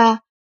trôi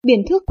qua,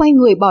 Biện Thước quay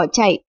người bỏ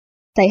chạy.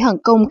 Sái Hằng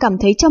Công cảm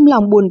thấy trong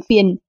lòng buồn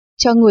phiền,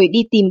 cho người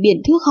đi tìm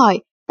Biện Thước hỏi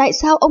tại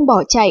sao ông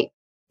bỏ chạy.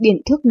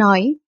 Biện Thước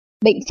nói,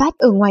 bệnh phát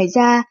ở ngoài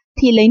da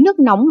thì lấy nước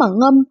nóng mà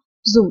ngâm,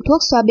 dùng thuốc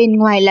xoa bên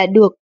ngoài là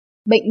được.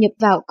 Bệnh nhập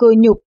vào cơ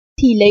nhục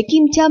thì lấy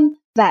kim châm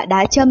và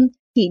đá châm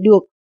thì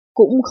được,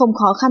 cũng không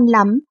khó khăn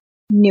lắm.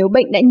 Nếu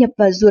bệnh đã nhập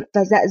vào ruột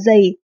và dạ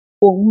dày,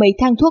 uống mấy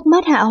thang thuốc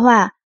mát hạ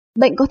hỏa,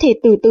 bệnh có thể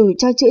từ từ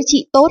cho chữa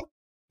trị tốt.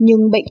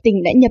 Nhưng bệnh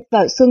tình đã nhập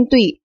vào xương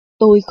tủy,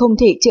 tôi không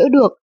thể chữa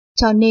được,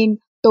 cho nên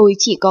tôi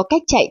chỉ có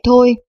cách chạy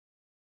thôi.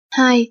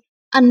 2.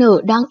 Ăn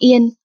ở đang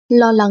yên,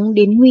 lo lắng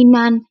đến nguy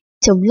nan,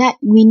 chống lại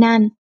nguy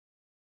nan.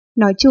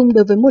 Nói chung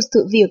đối với một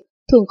sự việc,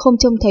 thường không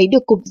trông thấy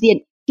được cục diện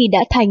khi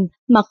đã thành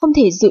mà không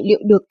thể dự liệu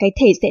được cái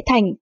thể sẽ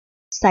thành.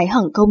 Sái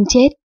Hằng Công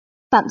chết,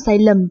 phạm sai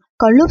lầm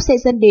có lúc sẽ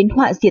dẫn đến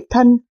họa diệt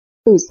thân,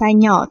 từ sai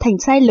nhỏ thành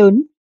sai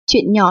lớn,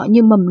 chuyện nhỏ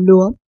như mầm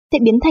lúa sẽ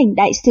biến thành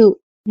đại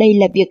sự, đây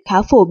là việc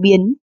khá phổ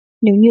biến.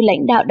 Nếu như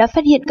lãnh đạo đã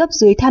phát hiện cấp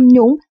dưới tham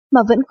nhũng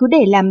mà vẫn cứ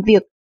để làm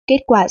việc, kết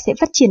quả sẽ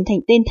phát triển thành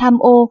tên tham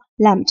ô,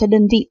 làm cho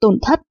đơn vị tổn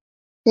thất.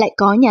 Lại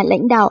có nhà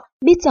lãnh đạo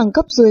biết rằng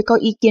cấp dưới có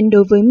ý kiến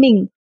đối với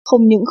mình,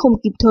 không những không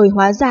kịp thời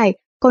hóa giải,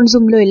 còn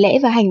dùng lời lẽ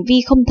và hành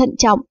vi không thận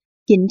trọng,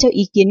 khiến cho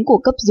ý kiến của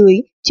cấp dưới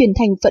chuyển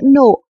thành phẫn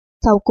nộ,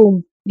 sau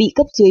cùng bị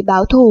cấp dưới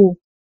báo thù.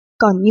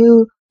 Còn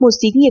như một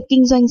xí nghiệp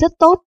kinh doanh rất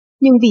tốt,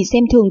 nhưng vì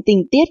xem thường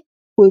tình tiết,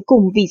 cuối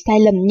cùng vì sai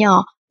lầm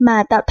nhỏ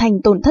mà tạo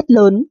thành tổn thất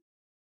lớn.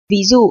 Ví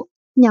dụ,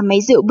 nhà máy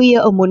rượu bia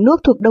ở một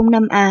nước thuộc Đông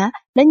Nam Á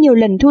đã nhiều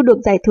lần thu được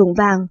giải thưởng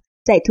vàng,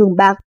 giải thưởng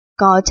bạc,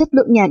 có chất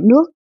lượng nhà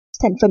nước.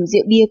 Sản phẩm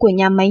rượu bia của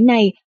nhà máy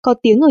này có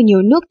tiếng ở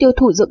nhiều nước tiêu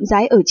thụ rộng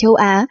rãi ở châu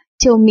Á,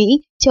 châu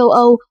Mỹ, châu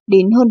Âu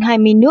đến hơn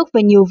 20 nước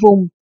và nhiều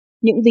vùng.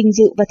 Những vinh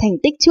dự và thành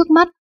tích trước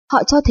mắt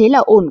họ cho thế là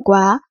ổn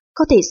quá,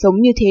 có thể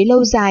sống như thế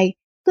lâu dài,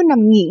 cứ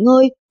nằm nghỉ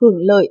ngơi, hưởng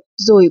lợi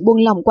rồi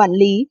buông lỏng quản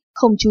lý,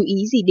 không chú ý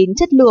gì đến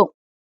chất lượng.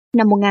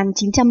 Năm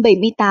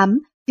 1978,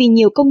 vì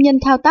nhiều công nhân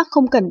thao tác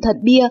không cẩn thận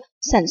bia,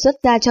 sản xuất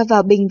ra cho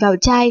vào bình vào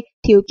chai,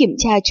 thiếu kiểm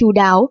tra chu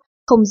đáo,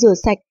 không rửa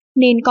sạch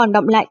nên còn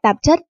đọng lại tạp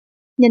chất.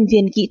 Nhân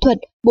viên kỹ thuật,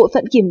 bộ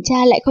phận kiểm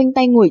tra lại khoanh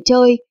tay ngồi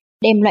chơi,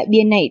 đem loại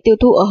bia này tiêu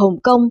thụ ở Hồng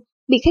Kông,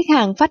 bị khách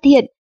hàng phát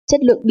hiện,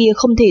 chất lượng bia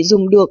không thể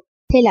dùng được,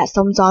 thế là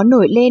sóng gió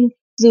nổi lên,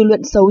 dư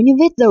luận xấu như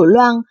vết dầu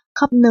loang,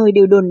 khắp nơi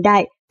đều đồn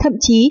đại, thậm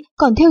chí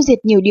còn theo diệt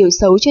nhiều điều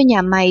xấu cho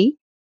nhà máy.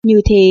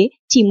 Như thế,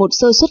 chỉ một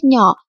sơ suất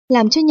nhỏ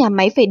làm cho nhà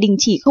máy phải đình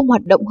chỉ không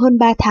hoạt động hơn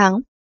 3 tháng,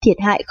 thiệt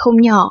hại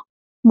không nhỏ.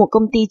 Một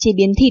công ty chế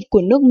biến thịt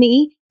của nước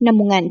Mỹ, năm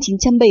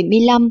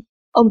 1975,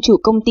 ông chủ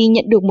công ty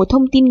nhận được một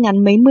thông tin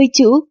ngắn mấy mươi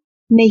chữ,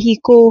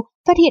 Mexico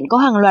phát hiện có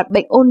hàng loạt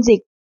bệnh ôn dịch.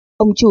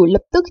 Ông chủ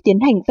lập tức tiến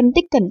hành phân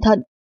tích cẩn thận.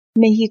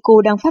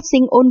 Mexico đang phát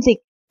sinh ôn dịch,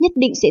 nhất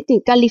định sẽ từ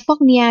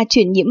California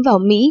chuyển nhiễm vào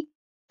Mỹ.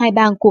 Hai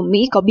bang của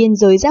Mỹ có biên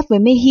giới giáp với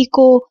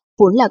Mexico,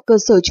 vốn là cơ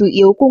sở chủ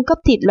yếu cung cấp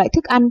thịt loại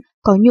thức ăn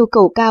có nhu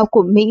cầu cao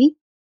của Mỹ.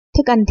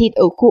 Thức ăn thịt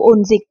ở khu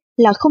ôn dịch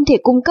là không thể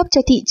cung cấp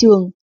cho thị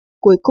trường.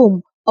 Cuối cùng,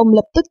 ông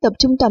lập tức tập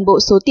trung toàn bộ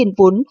số tiền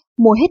vốn,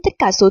 mua hết tất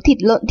cả số thịt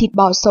lợn thịt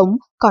bò sống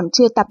còn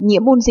chưa tạp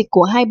nhiễm ôn dịch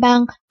của hai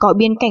bang có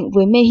biên cảnh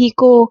với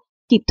Mexico,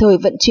 kịp thời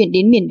vận chuyển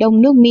đến miền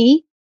đông nước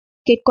Mỹ.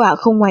 Kết quả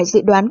không ngoài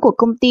dự đoán của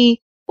công ty,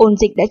 ôn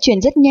dịch đã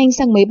chuyển rất nhanh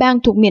sang mấy bang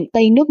thuộc miền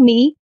Tây nước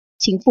Mỹ.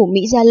 Chính phủ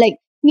Mỹ ra lệnh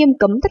nghiêm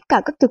cấm tất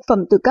cả các thực phẩm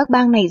từ các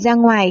bang này ra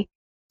ngoài.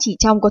 Chỉ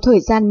trong có thời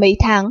gian mấy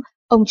tháng,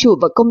 ông chủ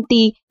và công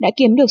ty đã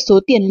kiếm được số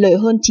tiền lời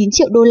hơn 9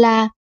 triệu đô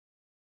la.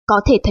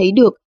 Có thể thấy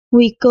được,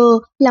 nguy cơ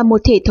là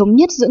một thể thống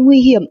nhất giữa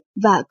nguy hiểm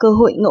và cơ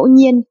hội ngẫu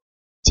nhiên.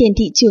 Trên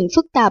thị trường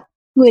phức tạp,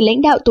 người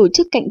lãnh đạo tổ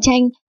chức cạnh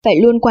tranh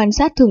phải luôn quan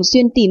sát thường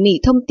xuyên tỉ mỉ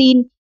thông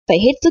tin, phải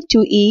hết sức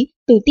chú ý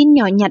từ tin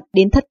nhỏ nhặt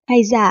đến thật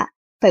hay giả,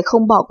 phải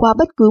không bỏ qua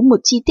bất cứ một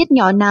chi tiết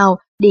nhỏ nào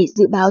để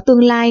dự báo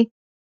tương lai.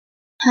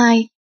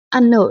 2.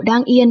 Ăn ở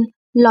đang yên,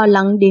 lo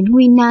lắng đến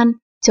nguy nan,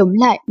 chống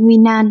lại nguy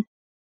nan.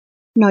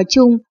 Nói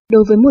chung,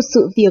 đối với một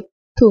sự việc,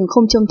 thường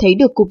không trông thấy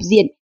được cục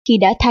diện khi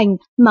đã thành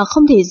mà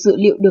không thể dự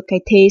liệu được cái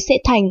thế sẽ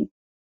thành.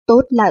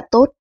 Tốt là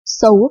tốt,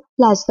 xấu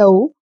là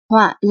xấu,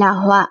 họa là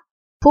họa,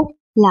 phúc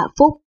là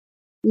phúc.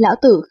 Lão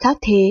Tử khác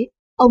thế,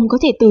 ông có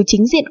thể từ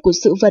chính diện của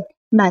sự vật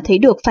mà thấy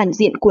được phản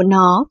diện của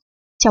nó.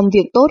 Trong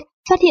việc tốt,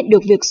 phát hiện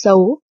được việc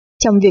xấu.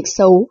 Trong việc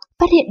xấu,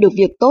 phát hiện được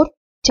việc tốt,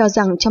 cho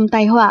rằng trong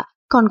tai họa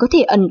còn có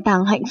thể ẩn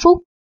tàng hạnh phúc.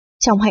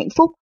 Trong hạnh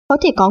phúc có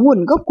thể có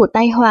nguồn gốc của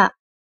tai họa.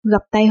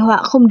 Gặp tai họa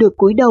không được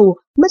cúi đầu,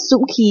 mất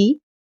dũng khí.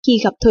 Khi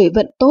gặp thời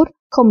vận tốt,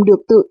 không được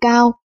tự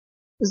cao.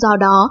 Do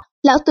đó,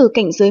 Lão Tử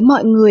cảnh giới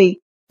mọi người,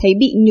 thấy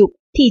bị nhục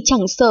thì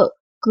chẳng sợ,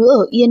 cứ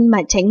ở yên mà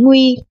tránh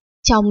nguy.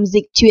 Trong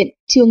dịch truyện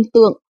Trương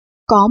Tượng,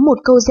 có một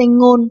câu danh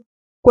ngôn,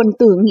 quân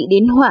tử nghĩ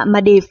đến họa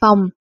mà đề phòng,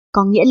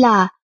 có nghĩa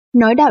là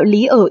nói đạo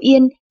lý ở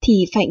yên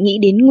thì phải nghĩ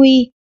đến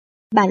nguy.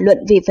 Bản luận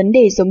về vấn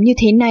đề giống như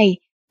thế này,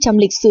 trong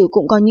lịch sử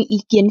cũng có những ý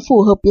kiến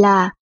phù hợp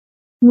là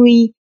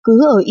nguy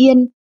cứ ở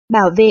yên,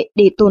 bảo vệ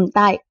để tồn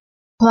tại,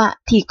 họa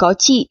thì có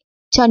trị,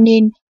 cho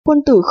nên quân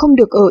tử không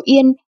được ở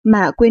yên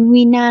mà quên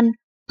nguy nan,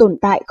 tồn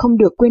tại không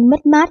được quên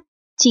mất mát,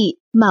 trị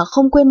mà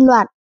không quên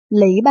loạn,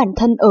 lấy bản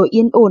thân ở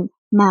yên ổn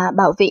mà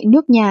bảo vệ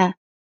nước nhà.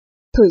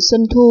 Thời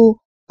Xuân Thu,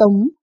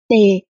 Tống,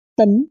 Tề,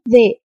 Tấn,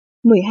 Vệ,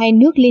 12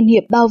 nước liên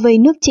hiệp bao vây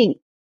nước Trịnh.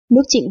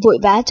 Nước Trịnh vội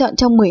vã chọn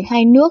trong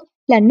 12 nước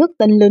là nước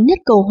Tấn lớn nhất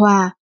cầu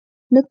hòa.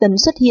 Nước Tấn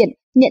xuất hiện,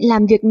 nhận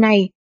làm việc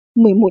này,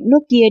 11 nước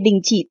kia đình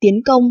chỉ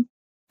tiến công.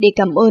 Để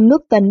cảm ơn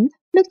nước Tấn,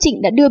 nước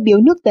Trịnh đã đưa biếu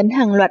nước Tấn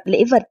hàng loạt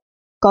lễ vật.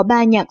 Có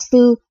 3 nhạc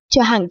sư,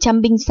 cho hàng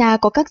trăm binh xa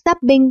có các giáp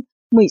binh,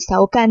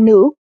 16 ca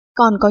nữ,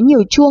 còn có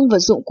nhiều chuông và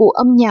dụng cụ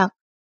âm nhạc.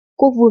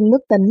 Quốc vương nước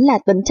Tấn là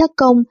Tấn Trác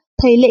Công,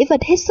 thấy lễ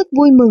vật hết sức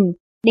vui mừng,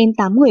 đem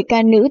 8 người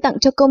ca nữ tặng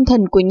cho công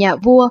thần của nhà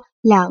vua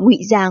là Ngụy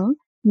Giảng,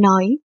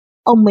 nói: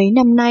 ông mấy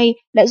năm nay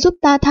đã giúp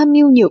ta tham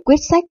mưu nhiều quyết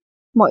sách,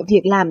 mọi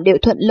việc làm đều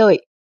thuận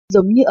lợi,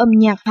 giống như âm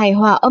nhạc hài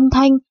hòa âm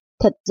thanh,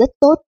 thật rất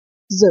tốt.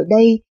 Giờ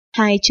đây,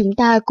 hai chúng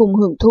ta cùng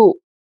hưởng thụ.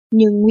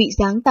 Nhưng Ngụy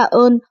Giáng tạ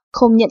ơn,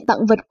 không nhận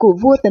tặng vật của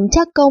vua Tấn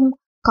Trác Công,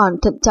 còn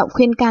thận trọng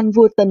khuyên can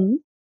vua Tấn.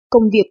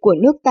 Công việc của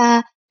nước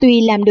ta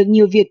tuy làm được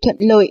nhiều việc thuận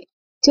lợi,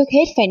 trước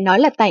hết phải nói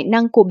là tài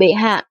năng của bệ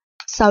hạ,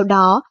 sau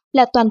đó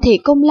là toàn thể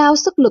công lao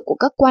sức lực của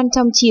các quan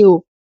trong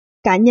triều.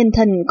 Cá nhân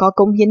thần có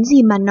cống hiến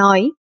gì mà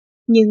nói,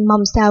 nhưng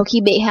mong sao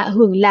khi bệ hạ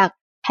hưởng lạc,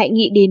 hãy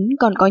nghĩ đến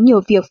còn có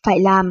nhiều việc phải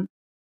làm.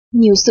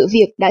 Nhiều sự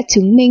việc đã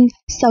chứng minh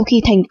sau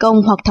khi thành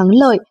công hoặc thắng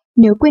lợi,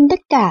 nếu quên tất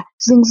cả,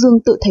 dương dương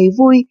tự thấy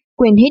vui,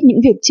 quên hết những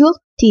việc trước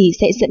thì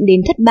sẽ dẫn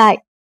đến thất bại.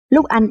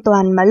 Lúc an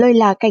toàn mà lơi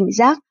là cảnh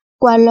giác,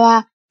 qua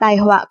loa, tai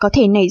họa có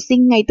thể nảy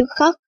sinh ngay tức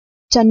khắc.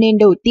 Cho nên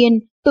đầu tiên,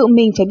 tự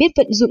mình phải biết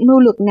vận dụng mưu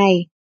lược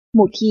này.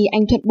 Một khi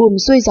anh thuận buồm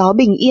xuôi gió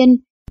bình yên,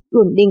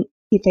 ổn định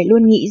thì phải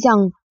luôn nghĩ rằng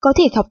có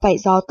thể gặp phải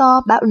gió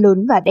to, bão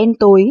lớn và đen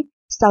tối.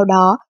 Sau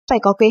đó, phải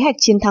có kế hoạch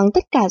chiến thắng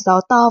tất cả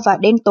gió to và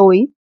đen tối.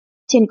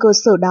 Trên cơ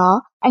sở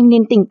đó, anh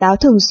nên tỉnh táo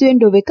thường xuyên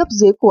đối với cấp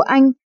dưới của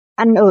anh,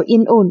 ăn ở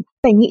yên ổn,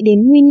 phải nghĩ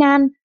đến nguy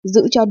nan,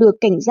 giữ cho được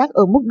cảnh giác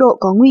ở mức độ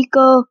có nguy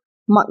cơ.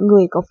 Mọi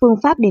người có phương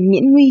pháp để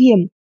miễn nguy hiểm,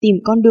 tìm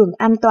con đường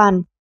an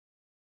toàn.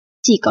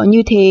 Chỉ có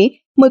như thế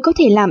mới có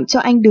thể làm cho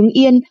anh đứng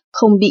yên,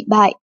 không bị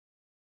bại.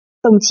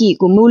 Tổng chỉ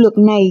của mưu lược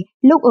này,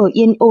 lúc ở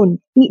yên ổn,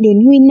 nghĩ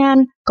đến nguy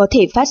nan có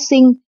thể phát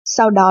sinh,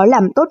 sau đó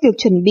làm tốt việc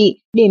chuẩn bị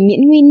để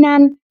miễn nguy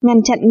nan,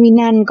 ngăn chặn nguy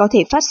nan có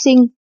thể phát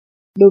sinh.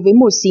 Đối với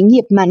một xí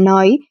nghiệp mà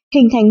nói,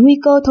 hình thành nguy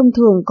cơ thông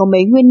thường có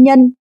mấy nguyên nhân.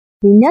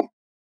 Thứ nhất,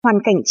 hoàn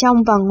cảnh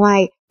trong và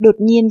ngoài đột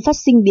nhiên phát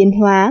sinh biến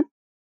hóa.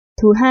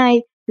 Thứ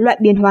hai, loại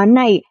biến hóa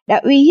này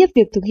đã uy hiếp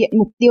việc thực hiện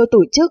mục tiêu tổ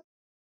chức.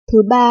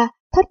 Thứ ba,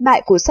 thất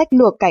bại của sách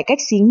lược cải cách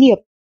xí nghiệp.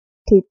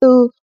 Thứ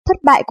tư, thất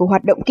bại của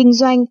hoạt động kinh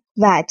doanh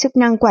và chức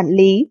năng quản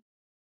lý.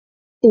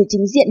 Từ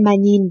chính diện mà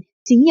nhìn,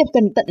 xí nghiệp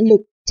cần tận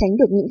lực tránh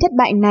được những thất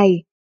bại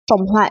này,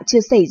 phòng họa chưa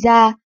xảy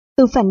ra.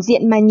 Từ phản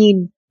diện mà nhìn,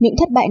 những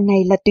thất bại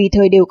này là tùy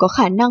thời đều có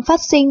khả năng phát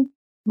sinh,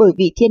 bởi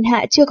vì thiên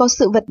hạ chưa có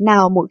sự vật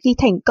nào một khi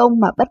thành công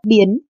mà bất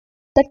biến.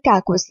 Tất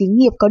cả của xí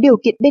nghiệp có điều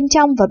kiện bên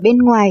trong và bên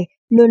ngoài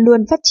luôn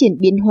luôn phát triển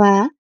biến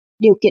hóa.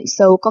 Điều kiện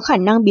xấu có khả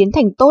năng biến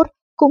thành tốt,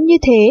 cũng như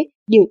thế,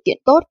 điều kiện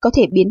tốt có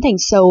thể biến thành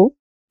xấu.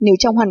 Nếu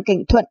trong hoàn cảnh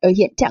thuận ở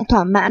hiện trạng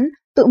thỏa mãn,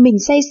 tự mình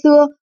say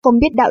sưa, không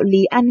biết đạo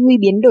lý an nguy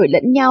biến đổi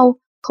lẫn nhau,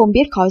 không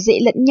biết khó dễ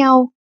lẫn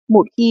nhau,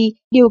 một khi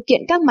điều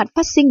kiện các mặt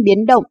phát sinh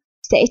biến động,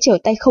 sẽ trở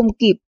tay không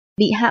kịp,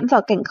 bị hãm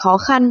vào cảnh khó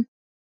khăn.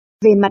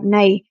 Về mặt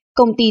này,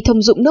 công ty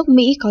thông dụng nước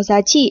Mỹ có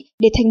giá trị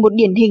để thành một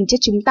điển hình cho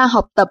chúng ta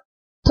học tập.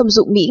 Thông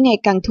dụng Mỹ ngày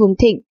càng thường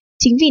thịnh,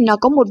 chính vì nó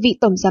có một vị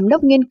tổng giám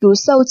đốc nghiên cứu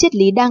sâu triết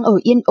lý đang ở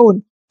yên ổn,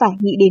 phải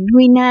nghĩ đến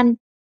nguy nan.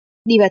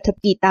 Đi vào thập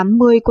kỷ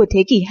 80 của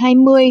thế kỷ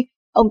 20,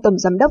 ông tổng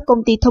giám đốc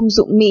công ty thông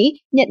dụng Mỹ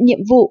nhận nhiệm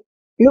vụ.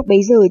 Lúc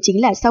bấy giờ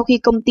chính là sau khi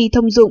công ty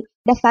thông dụng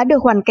đã phá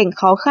được hoàn cảnh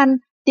khó khăn,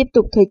 tiếp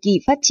tục thời kỳ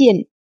phát triển.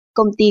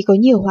 Công ty có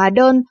nhiều hóa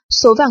đơn,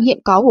 số vàng hiện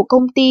có của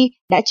công ty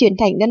đã chuyển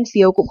thành ngân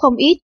phiếu cũng không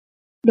ít.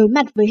 Đối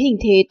mặt với hình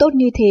thế tốt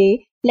như thế,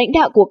 lãnh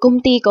đạo của công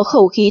ty có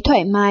khẩu khí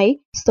thoải mái,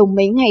 sống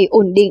mấy ngày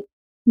ổn định.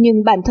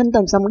 Nhưng bản thân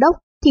tổng giám đốc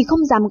thì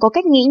không dám có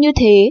cách nghĩ như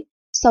thế.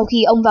 Sau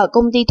khi ông vào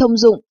công ty thông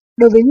dụng,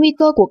 đối với nguy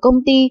cơ của công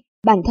ty,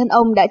 bản thân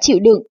ông đã chịu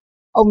đựng.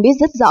 Ông biết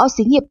rất rõ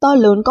xí nghiệp to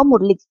lớn có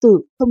một lịch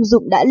sử thông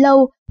dụng đã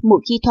lâu, một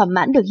khi thỏa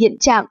mãn được hiện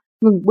trạng,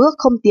 ngừng bước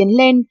không tiến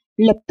lên,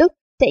 lập tức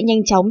sẽ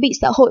nhanh chóng bị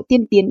xã hội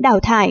tiên tiến đào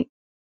thải.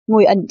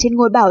 Ngồi ẩn trên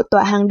ngôi bảo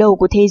tọa hàng đầu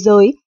của thế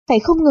giới, phải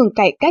không ngừng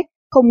cải cách,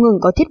 không ngừng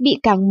có thiết bị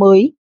càng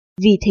mới.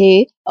 Vì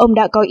thế, ông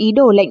đã có ý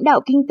đồ lãnh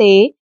đạo kinh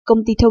tế,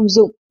 công ty thông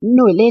dụng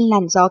nổi lên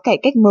làn gió cải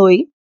cách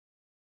mới.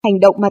 Hành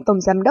động mà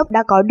Tổng Giám đốc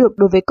đã có được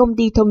đối với công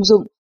ty thông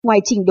dụng, ngoài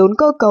chỉnh đốn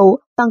cơ cấu,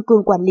 tăng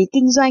cường quản lý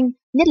kinh doanh,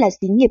 nhất là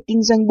xí nghiệp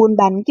kinh doanh buôn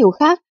bán kiểu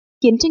khác,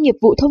 khiến cho nghiệp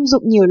vụ thông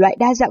dụng nhiều loại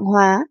đa dạng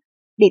hóa.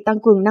 Để tăng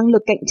cường năng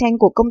lực cạnh tranh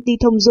của công ty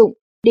thông dụng,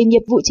 để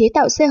nghiệp vụ chế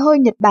tạo xe hơi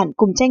Nhật Bản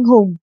cùng tranh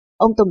hùng,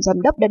 ông Tổng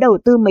Giám đốc đã đầu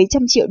tư mấy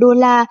trăm triệu đô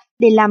la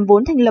để làm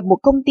vốn thành lập một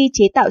công ty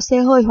chế tạo xe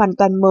hơi hoàn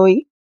toàn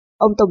mới.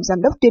 Ông Tổng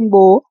Giám đốc tuyên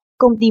bố,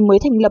 công ty mới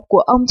thành lập của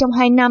ông trong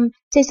 2 năm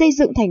sẽ xây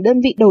dựng thành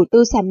đơn vị đầu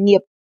tư sản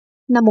nghiệp.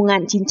 Năm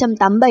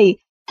 1987,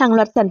 hàng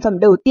loạt sản phẩm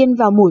đầu tiên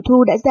vào mùa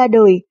thu đã ra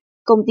đời.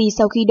 Công ty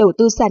sau khi đầu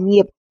tư sản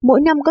nghiệp,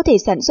 mỗi năm có thể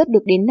sản xuất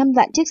được đến 5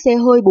 vạn chiếc xe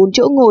hơi 4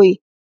 chỗ ngồi.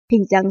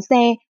 Hình dáng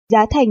xe,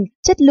 giá thành,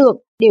 chất lượng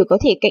đều có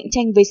thể cạnh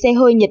tranh với xe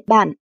hơi Nhật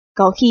Bản,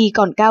 có khi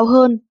còn cao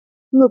hơn.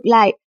 Ngược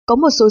lại, có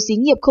một số xí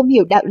nghiệp không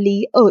hiểu đạo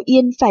lý ở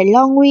yên phải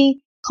lo nguy,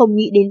 không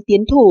nghĩ đến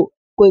tiến thủ,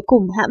 cuối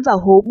cùng hãm vào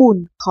hố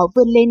bùn, khó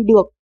vươn lên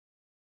được.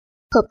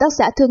 Hợp tác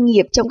xã thương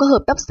nghiệp trong các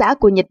hợp tác xã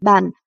của Nhật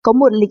Bản có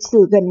một lịch sử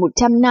gần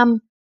 100 năm.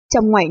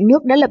 Trong ngoài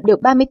nước đã lập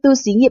được 34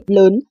 xí nghiệp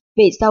lớn,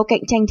 về sau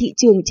cạnh tranh thị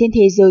trường trên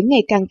thế giới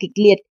ngày càng kịch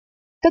liệt.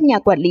 Các nhà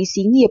quản lý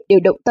xí nghiệp đều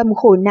động tâm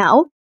khổ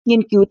não,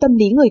 nghiên cứu tâm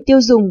lý người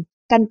tiêu dùng,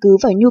 căn cứ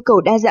vào nhu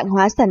cầu đa dạng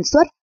hóa sản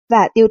xuất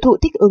và tiêu thụ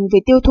thích ứng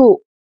với tiêu thụ.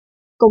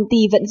 Công ty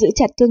vẫn giữ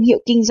chặt thương hiệu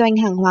kinh doanh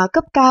hàng hóa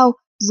cấp cao,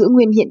 giữ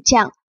nguyên hiện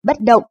trạng, bất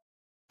động.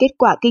 Kết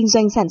quả kinh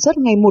doanh sản xuất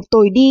ngày một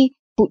tồi đi,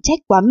 phụ trách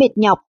quá mệt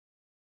nhọc.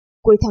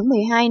 Cuối tháng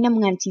 12 năm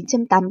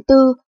 1984,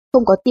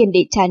 không có tiền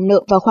để trả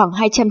nợ vào khoảng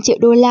 200 triệu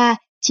đô la,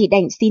 chỉ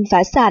đành xin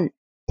phá sản.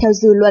 Theo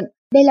dư luận,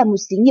 đây là một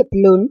xí nghiệp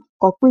lớn,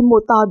 có quy mô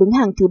to đứng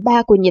hàng thứ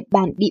 3 của Nhật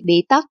Bản bị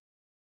bế tắc.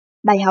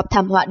 Bài học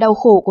thảm họa đau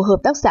khổ của hợp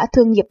tác xã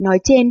thương nghiệp nói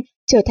trên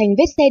trở thành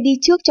vết xe đi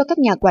trước cho các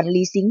nhà quản lý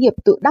xí nghiệp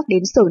tự đắc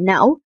đến sầu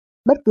não.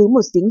 Bất cứ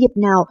một xí nghiệp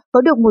nào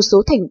có được một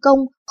số thành công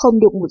không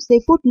được một giây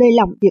phút lơi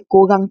lỏng việc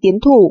cố gắng tiến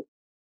thủ.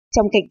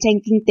 Trong cạnh tranh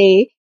kinh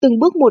tế, từng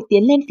bước một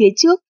tiến lên phía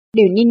trước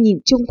đều nên nhìn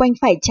chung quanh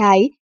phải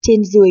trái,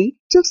 trên dưới,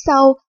 trước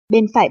sau,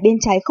 bên phải bên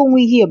trái không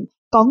nguy hiểm,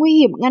 có nguy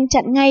hiểm ngăn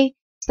chặn ngay,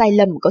 sai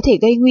lầm có thể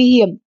gây nguy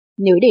hiểm,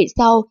 nếu để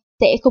sau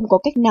sẽ không có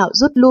cách nào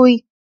rút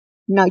lui.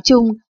 Nói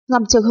chung,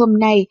 gặp trường hợp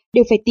này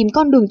đều phải tìm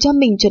con đường cho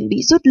mình chuẩn bị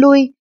rút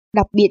lui,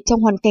 đặc biệt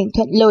trong hoàn cảnh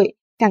thuận lợi,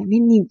 càng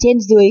nên nhìn trên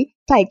dưới,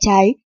 phải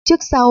trái, trước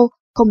sau,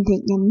 không thể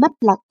nhắm mắt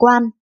lạc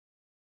quan.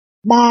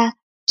 3.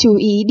 Chú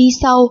ý đi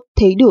sau,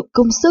 thấy được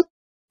công sức.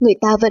 Người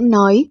ta vẫn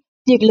nói,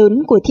 việc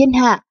lớn của thiên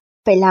hạ,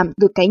 phải làm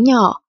từ cái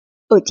nhỏ.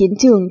 Ở chiến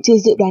trường chưa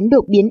dự đoán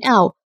được biến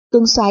ảo,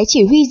 tướng soái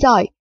chỉ huy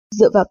giỏi,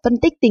 dựa vào phân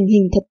tích tình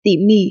hình thật tỉ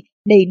mỉ,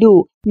 đầy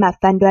đủ mà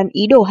phán đoán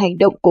ý đồ hành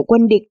động của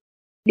quân địch,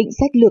 định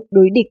sách lược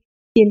đối địch,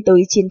 tiến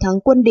tới chiến thắng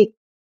quân địch.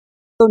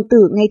 Tôn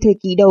Tử ngay thời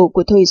kỳ đầu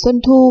của thời Xuân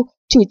Thu,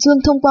 chủ trương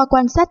thông qua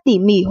quan sát tỉ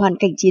mỉ hoàn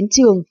cảnh chiến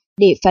trường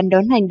để phán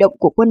đoán hành động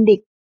của quân địch.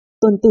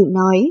 Tôn Tử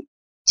nói,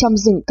 trong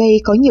rừng cây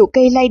có nhiều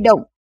cây lay động,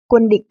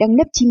 quân địch đang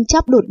nấp chim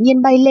chóc đột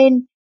nhiên bay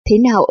lên, thế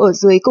nào ở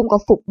dưới cũng có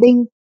phục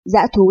binh,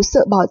 dã thú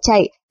sợ bỏ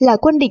chạy là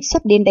quân địch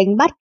sắp đến đánh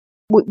bắt,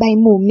 bụi bay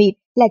mù mịt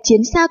là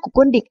chiến xa của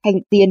quân địch hành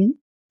tiến,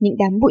 những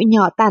đám bụi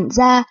nhỏ tản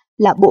ra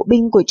là bộ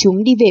binh của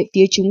chúng đi về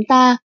phía chúng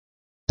ta.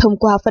 Thông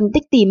qua phân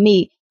tích tỉ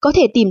mỉ, có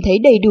thể tìm thấy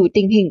đầy đủ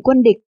tình hình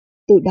quân địch,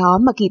 từ đó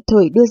mà kịp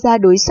thời đưa ra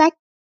đối sách.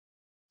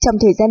 Trong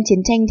thời gian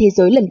chiến tranh thế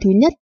giới lần thứ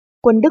nhất,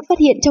 quân Đức phát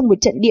hiện trong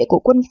một trận địa của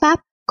quân Pháp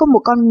có một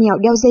con mèo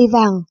đeo dây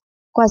vàng.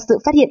 Qua sự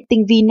phát hiện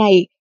tinh vi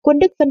này, quân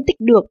Đức phân tích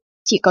được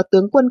chỉ có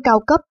tướng quân cao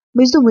cấp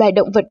mới dùng loài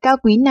động vật cao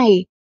quý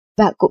này,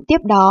 và cũng tiếp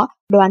đó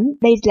đoán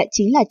đây lại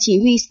chính là chỉ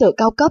huy sở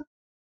cao cấp.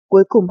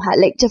 Cuối cùng hạ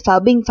lệnh cho pháo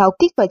binh pháo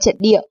kích vào trận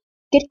địa.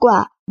 Kết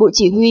quả, bộ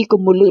chỉ huy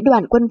cùng một lữ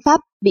đoàn quân Pháp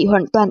bị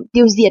hoàn toàn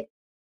tiêu diệt.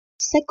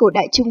 Sách cổ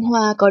đại Trung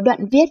Hoa có đoạn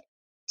viết,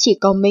 chỉ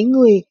có mấy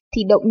người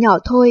thì động nhỏ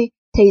thôi,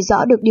 thấy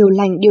rõ được điều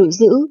lành điều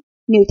dữ,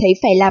 nếu thấy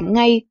phải làm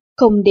ngay,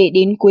 không để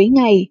đến cuối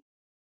ngày.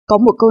 Có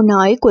một câu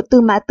nói của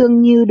Tư Mã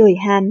Tương Như đời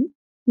Hán,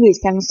 người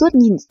sáng suốt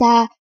nhìn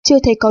xa, chưa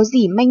thấy có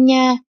gì manh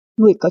nha,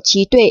 người có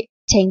trí tuệ,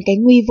 tránh cái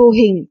nguy vô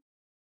hình.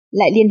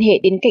 Lại liên hệ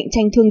đến cạnh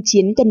tranh thương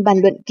chiến cần bàn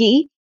luận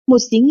kỹ, một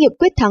xí nghiệp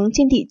quyết thắng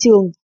trên thị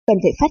trường cần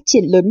phải phát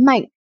triển lớn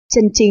mạnh,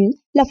 chân chính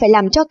là phải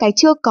làm cho cái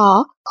chưa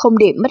có, không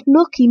để mất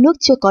nước khi nước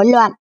chưa có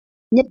loạn.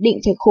 Nhất định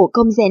phải khổ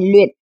công rèn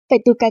luyện, phải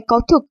từ cái có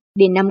thực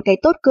để nắm cái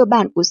tốt cơ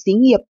bản của xí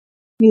nghiệp.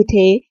 Như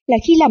thế là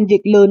khi làm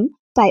việc lớn,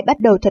 phải bắt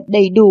đầu thật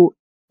đầy đủ.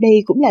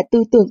 Đây cũng là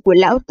tư tưởng của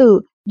Lão Tử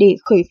để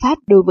khởi phát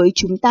đối với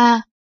chúng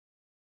ta.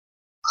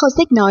 Kho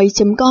sách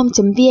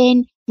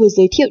nói.com.vn vừa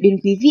giới thiệu đến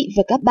quý vị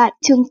và các bạn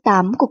chương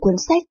 8 của cuốn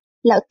sách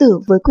Lão Tử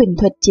với Quyền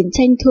Thuật Chiến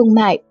Tranh Thương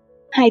Mại,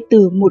 2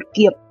 từ 1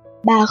 kiệm,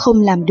 3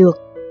 không làm được.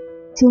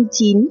 Chương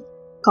 9,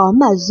 có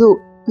mà dụ,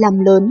 làm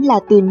lớn là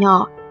từ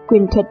nhỏ,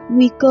 quyền thuật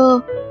nguy cơ.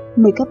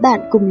 Mời các bạn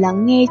cùng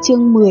lắng nghe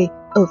chương 10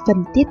 ở phần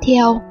tiếp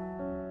theo.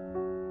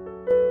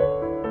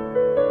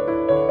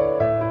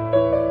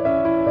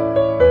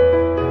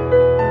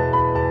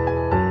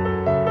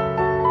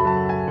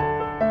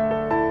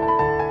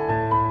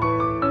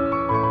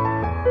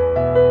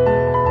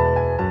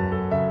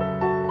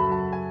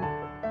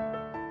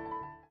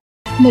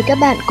 Mời các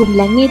bạn cùng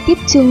lắng nghe tiếp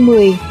chương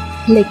 10,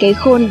 lấy cái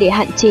khôn để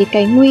hạn chế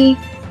cái nguy,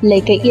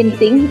 lấy cái yên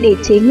tĩnh để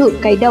chế ngự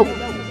cái động,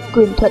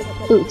 quyền thuật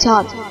tự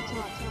chọn.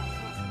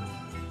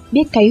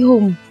 Biết cái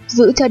hùng,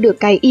 giữ cho được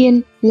cái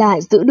yên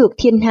là giữ được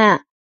thiên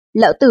hạ.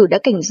 Lão Tử đã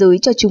cảnh giới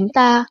cho chúng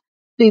ta,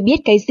 tuy biết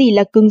cái gì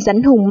là cứng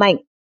rắn hùng mạnh,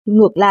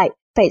 ngược lại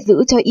phải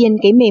giữ cho yên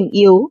cái mềm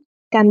yếu,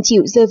 cam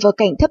chịu rơi vào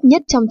cảnh thấp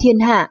nhất trong thiên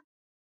hạ.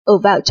 Ở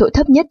vào chỗ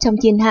thấp nhất trong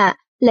thiên hạ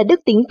là đức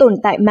tính tồn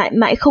tại mãi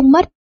mãi không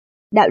mất.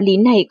 Đạo lý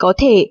này có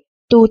thể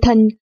tu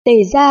thân,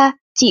 tề gia,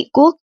 trị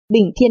quốc,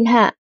 bình thiên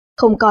hạ,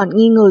 không còn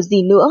nghi ngờ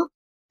gì nữa,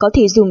 có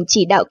thể dùng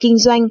chỉ đạo kinh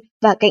doanh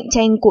và cạnh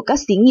tranh của các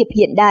xí nghiệp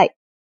hiện đại.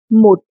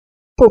 1.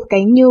 Phục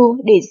cái nhu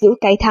để giữ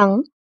cái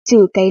thắng,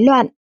 trừ cái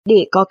loạn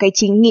để có cái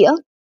chính nghĩa.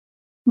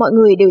 Mọi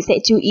người đều sẽ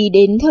chú ý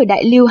đến thời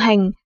đại lưu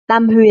hành,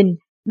 tam huyền,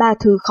 3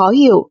 thứ khó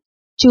hiểu,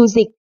 Chu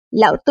Dịch,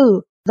 Lão Tử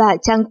và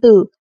Trang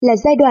Tử là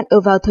giai đoạn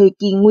ở vào thời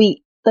kỳ Ngụy,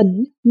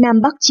 Tấn,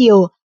 Nam Bắc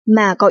Triều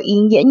mà có ý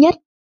nghĩa nhất,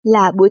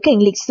 là bối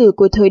cảnh lịch sử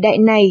của thời đại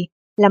này,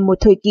 là một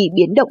thời kỳ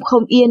biến động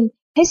không yên,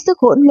 hết sức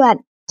hỗn loạn,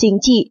 chính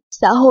trị,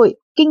 xã hội,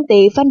 kinh tế,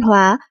 văn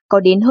hóa có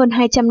đến hơn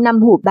 200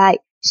 năm hủ bại,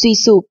 suy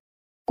sụp.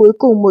 Cuối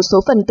cùng một số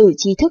phần tử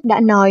trí thức đã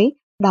nói,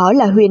 đó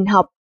là huyền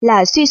học,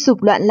 là suy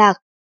sụp loạn lạc,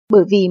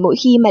 bởi vì mỗi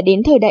khi mà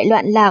đến thời đại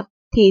loạn lạc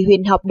thì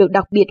huyền học được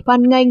đặc biệt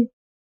hoan nghênh.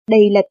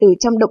 Đây là từ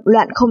trong động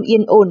loạn không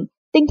yên ổn,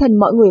 tinh thần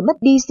mọi người mất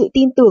đi sự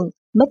tin tưởng,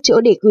 mất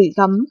chỗ để gửi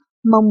gắm,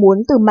 mong muốn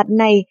từ mặt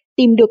này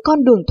tìm được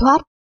con đường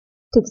thoát.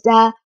 Thực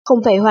ra, không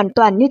phải hoàn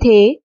toàn như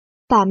thế.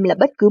 Phàm là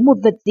bất cứ một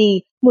vật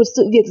gì, một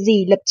sự việc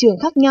gì lập trường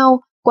khác nhau,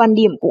 quan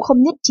điểm cũng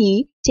không nhất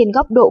trí, trên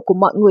góc độ của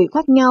mọi người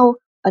khác nhau,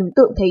 ấn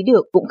tượng thấy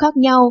được cũng khác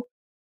nhau.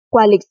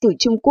 Qua lịch sử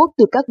Trung Quốc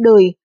từ các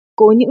đời,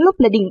 có những lúc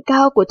là đỉnh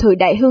cao của thời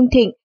đại hưng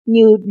thịnh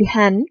như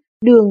Hán,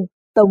 Đường,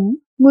 Tống,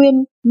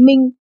 Nguyên,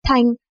 Minh,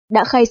 Thanh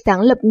đã khai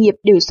sáng lập nghiệp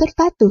đều xuất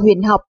phát từ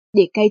huyền học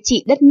để cai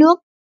trị đất nước.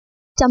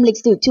 Trong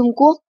lịch sử Trung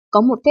Quốc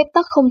có một phép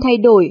tắc không thay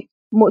đổi,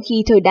 mỗi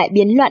khi thời đại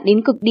biến loạn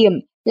đến cực điểm,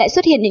 lại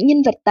xuất hiện những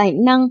nhân vật tài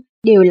năng,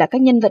 đều là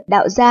các nhân vật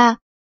đạo gia.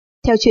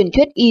 Theo truyền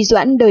thuyết y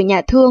doãn đời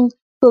nhà Thương,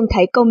 Phương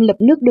Thái Công lập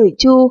nước đời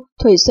Chu,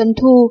 thời Xuân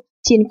Thu,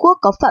 Chiến quốc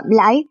có Phạm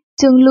Lãi,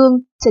 Trương Lương,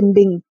 Trần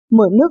Bình,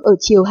 mở nước ở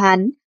triều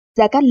Hán,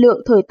 Gia Cát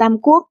Lượng thời Tam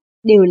Quốc,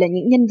 đều là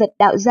những nhân vật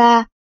đạo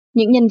gia.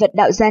 Những nhân vật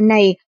đạo gia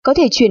này có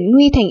thể chuyển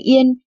nguy thành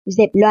yên,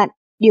 dẹp loạn.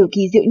 Điều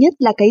kỳ diệu nhất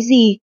là cái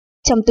gì?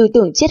 Trong tư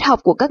tưởng triết học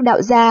của các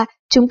đạo gia,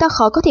 chúng ta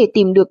khó có thể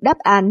tìm được đáp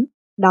án.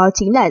 Đó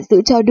chính là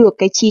giữ cho được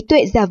cái trí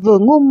tuệ giả vờ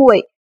ngu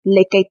muội,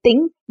 lấy cái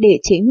tĩnh để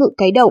chế ngự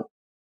cái động.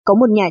 Có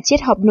một nhà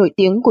triết học nổi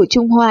tiếng của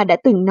Trung Hoa đã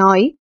từng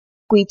nói,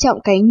 quý trọng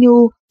cái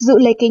nhu, giữ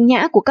lấy cái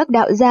nhã của các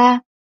đạo gia,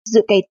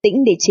 giữ cái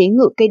tĩnh để chế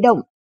ngự cái động,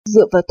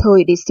 dựa vào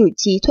thời để xử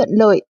trí thuận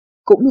lợi,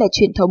 cũng là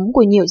truyền thống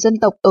của nhiều dân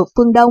tộc ở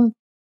phương Đông.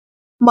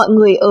 Mọi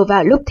người ở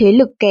vào lúc thế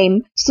lực kém,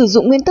 sử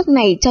dụng nguyên tắc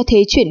này cho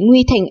thế chuyển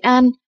nguy thành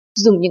an,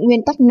 dùng những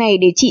nguyên tắc này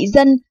để trị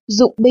dân,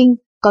 dụng binh,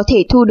 có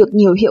thể thu được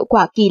nhiều hiệu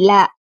quả kỳ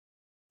lạ.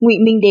 Ngụy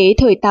Minh Đế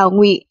thời Tào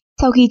Ngụy,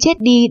 sau khi chết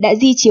đi đã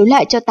di chiếu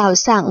lại cho Tào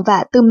Sảng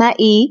và Tư Mã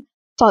Ý,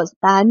 phò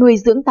tá nuôi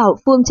dưỡng Tào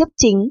Phương chấp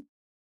chính.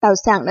 Tào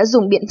Sảng đã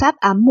dùng biện pháp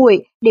ám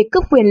muội để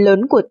cướp quyền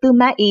lớn của Tư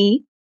Mã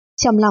Ý.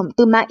 Trong lòng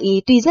Tư Mã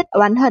Ý tuy rất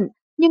oán hận,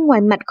 nhưng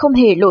ngoài mặt không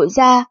hề lộ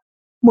ra.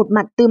 Một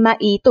mặt Tư Mã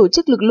Ý tổ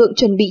chức lực lượng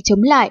chuẩn bị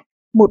chống lại,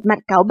 một mặt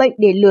cáo bệnh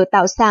để lừa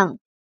Tào Sảng.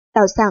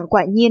 Tào Sảng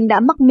quả nhiên đã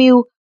mắc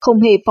mưu,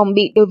 không hề phòng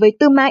bị đối với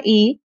Tư Mã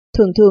Ý,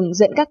 thường thường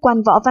dẫn các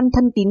quan võ văn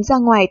thân tín ra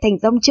ngoài thành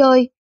rong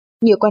chơi.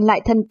 Nhiều quan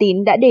lại thân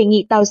tín đã đề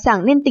nghị Tào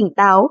Sảng nên tỉnh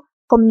táo,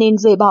 không nên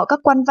rời bỏ các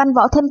quan văn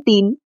võ thân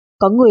tín.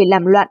 Có người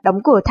làm loạn đóng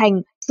cửa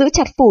thành, giữ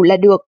chặt phủ là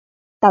được.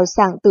 Tào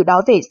Sảng từ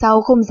đó về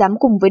sau không dám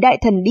cùng với đại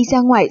thần đi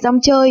ra ngoài rong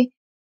chơi.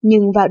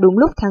 Nhưng vào đúng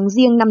lúc tháng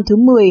Giêng năm thứ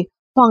 10,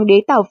 Hoàng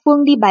đế Tào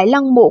Phương đi bái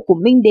lăng mộ của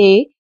Minh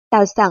Đế,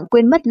 Tào Sảng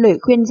quên mất lời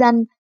khuyên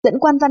răn, dẫn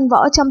quan văn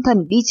võ trong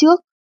thần đi trước.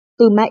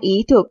 Tư Mã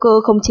Ý thừa cơ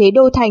khống chế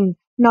đô thành,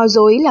 nói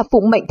dối là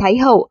phụng mệnh Thái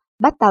Hậu,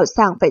 bắt Tào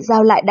Sảng phải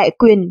giao lại đại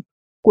quyền.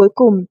 Cuối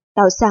cùng,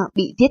 Tào Sảng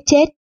bị giết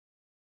chết.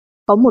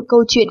 Có một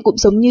câu chuyện cũng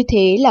giống như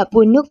thế là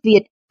vua nước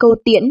Việt, Câu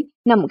Tiễn,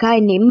 nằm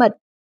gai nếm mật.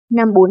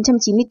 Năm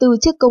 494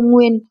 trước công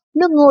nguyên,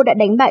 nước Ngô đã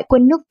đánh bại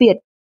quân nước Việt.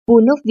 Vua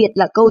nước Việt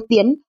là Câu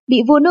Tiễn, bị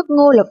vua nước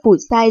Ngô là Phủ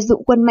Sai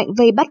dụng quân mạnh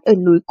vây bắt ở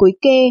núi Cuối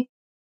Kê.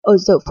 Ở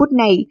giờ phút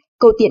này,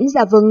 Câu Tiễn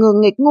giả vờ ngờ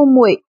nghịch ngu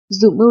muội,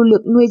 dùng mưu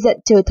lược nuôi giận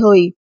chờ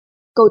thời.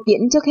 Câu Tiễn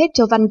trước hết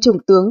cho văn chủng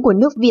tướng của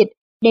nước Việt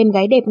đem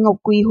gái đẹp Ngọc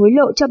Quý hối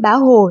lộ cho Bá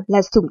Hồ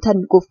là sủng thần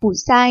của Phủ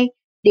Sai,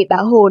 để Bá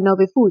Hồ nói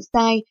với Phủ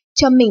Sai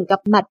cho mình gặp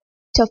mặt,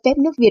 cho phép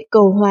nước Việt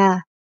cầu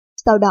hòa.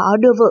 sau đó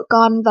đưa vợ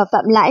con và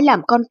Phạm Lãi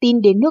làm con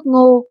tin đến nước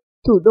Ngô,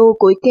 thủ đô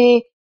cối kê,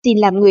 xin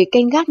làm người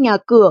canh gác nhà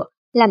cửa,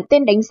 làm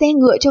tên đánh xe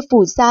ngựa cho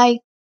phủ sai.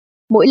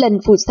 Mỗi lần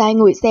phủ sai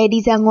ngồi xe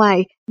đi ra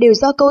ngoài đều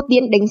do Câu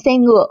Tiễn đánh xe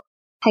ngựa.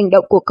 Hành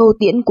động của Câu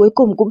Tiễn cuối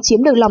cùng cũng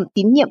chiếm được lòng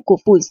tín nhiệm của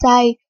phủ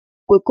sai.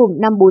 Cuối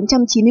cùng năm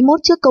 491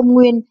 trước công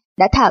nguyên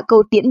đã thả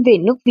Câu Tiễn về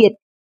nước Việt.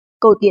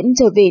 Câu Tiễn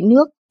trở về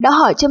nước đã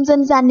hỏi trong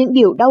dân gian những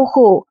điều đau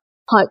khổ,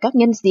 hỏi các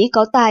nhân sĩ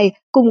có tài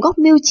cùng góp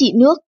mưu trị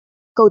nước.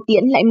 Câu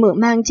Tiễn lại mở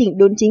mang chỉnh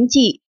đốn chính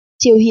trị,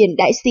 chiêu hiền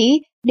đại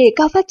sĩ, đề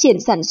cao phát triển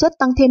sản xuất,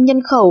 tăng thêm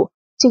nhân khẩu,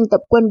 trưng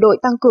tập quân đội,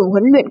 tăng cường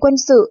huấn luyện quân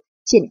sự,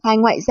 triển khai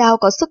ngoại giao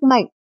có sức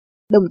mạnh.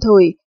 Đồng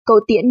thời, Câu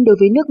Tiễn đối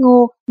với nước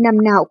Ngô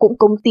năm nào cũng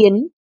cống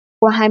tiến.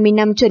 Qua 20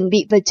 năm chuẩn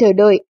bị và chờ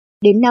đợi,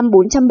 đến năm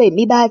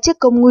 473 trước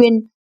công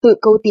nguyên, tự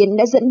Câu Tiễn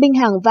đã dẫn binh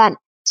hàng vạn,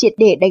 triệt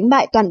để đánh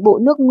bại toàn bộ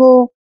nước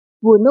Ngô.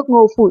 Vua nước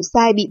Ngô phủ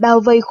sai bị bao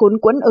vây khốn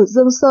quẫn ở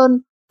Dương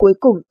Sơn, cuối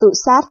cùng tự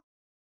sát.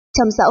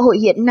 Trong xã hội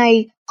hiện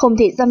nay, không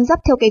thể răm rắp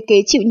theo cái kế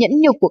chịu nhẫn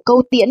nhục của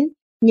Câu Tiễn,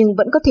 nhưng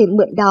vẫn có thể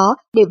mượn đó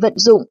để vận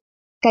dụng.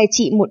 Cai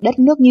trị một đất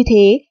nước như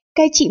thế,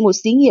 cai trị một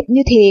xí nghiệp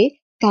như thế,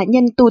 cá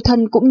nhân tu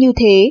thân cũng như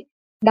thế.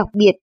 Đặc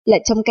biệt là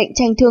trong cạnh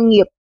tranh thương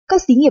nghiệp,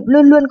 các xí nghiệp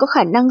luôn luôn có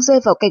khả năng rơi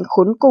vào cảnh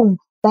khốn cùng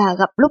và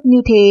gặp lúc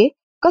như thế,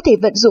 có thể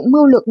vận dụng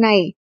mưu lược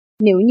này.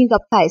 Nếu như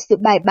gặp phải sự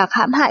bài bạc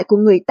hãm hại của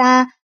người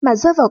ta mà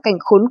rơi vào cảnh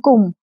khốn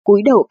cùng,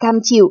 cúi đầu cam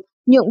chịu,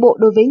 nhượng bộ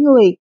đối với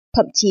người,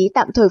 thậm chí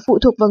tạm thời phụ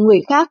thuộc vào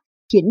người khác,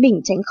 khiến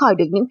mình tránh khỏi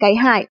được những cái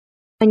hại,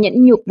 và nhẫn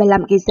nhục và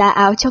làm cái giá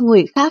áo cho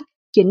người khác,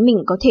 khiến mình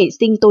có thể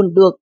sinh tồn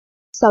được.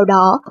 Sau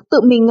đó,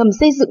 tự mình ngầm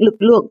xây dựng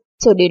lực lượng,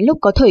 chờ đến lúc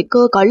có thời cơ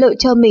có lợi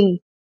cho mình.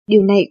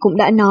 Điều này cũng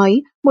đã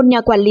nói, một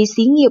nhà quản lý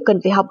xí nghiệp cần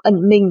phải học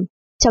ẩn mình.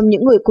 Trong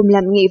những người cùng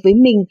làm nghề với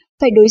mình,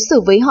 phải đối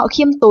xử với họ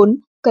khiêm tốn,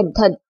 cẩn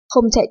thận,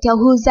 không chạy theo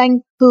hư danh,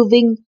 hư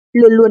vinh,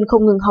 luôn luôn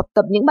không ngừng học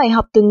tập những bài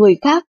học từ người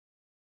khác.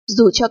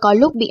 Dù cho có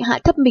lúc bị hạ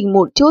thấp mình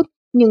một chút,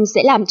 nhưng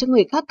sẽ làm cho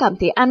người khác cảm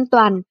thấy an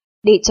toàn,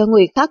 để cho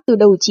người khác từ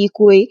đầu chí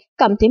cuối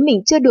cảm thấy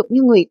mình chưa được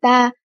như người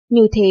ta,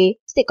 như thế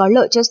sẽ có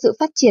lợi cho sự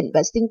phát triển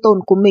và sinh tồn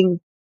của mình.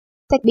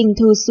 Sách binh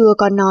thư xưa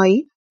có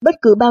nói, bất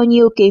cứ bao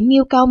nhiêu kế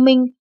mưu cao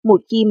minh,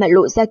 một khi mà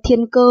lộ ra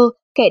thiên cơ,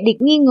 kẻ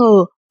địch nghi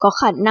ngờ, có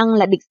khả năng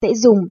là địch sẽ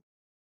dùng.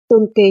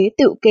 Tương kế,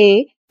 tự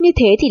kế, như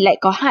thế thì lại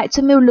có hại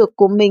cho mưu lược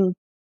của mình.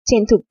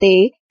 Trên thực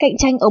tế, cạnh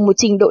tranh ở một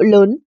trình độ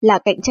lớn là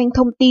cạnh tranh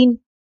thông tin.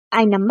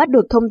 Ai nắm bắt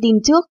được thông tin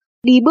trước,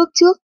 đi bước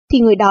trước thì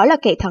người đó là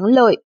kẻ thắng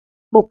lợi.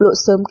 Bộc lộ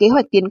sớm kế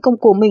hoạch tiến công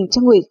của mình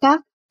cho người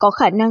khác, có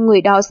khả năng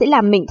người đó sẽ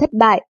làm mình thất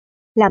bại.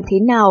 Làm thế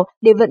nào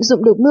để vận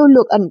dụng được mưu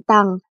lược ẩn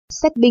tàng?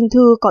 Sách binh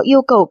thư có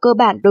yêu cầu cơ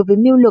bản đối với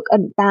mưu lược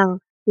ẩn tàng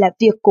là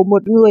việc của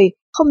một người,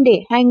 không để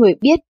hai người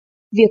biết.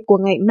 Việc của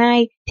ngày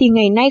mai thì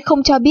ngày nay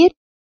không cho biết.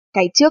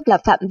 Cái trước là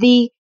phạm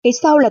vi, cái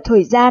sau là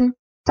thời gian.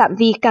 Phạm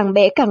vi càng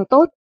bé càng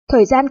tốt,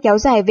 thời gian kéo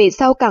dài về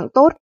sau càng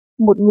tốt.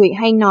 Một người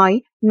hay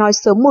nói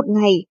sớm một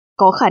ngày,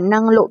 có khả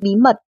năng lộ bí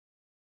mật.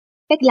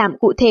 Cách làm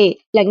cụ thể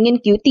là nghiên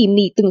cứu tỉ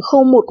mỉ từng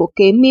khâu một của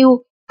kế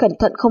mưu, cẩn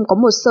thận không có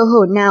một sơ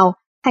hở nào,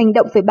 hành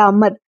động phải bảo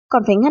mật,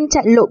 còn phải ngăn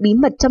chặn lộ bí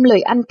mật trong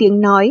lời ăn tiếng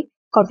nói,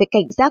 còn phải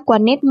cảnh giác qua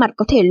nét mặt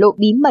có thể lộ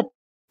bí mật,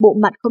 bộ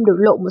mặt không được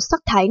lộ một sắc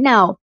thái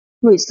nào.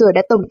 Người xưa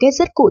đã tổng kết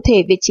rất cụ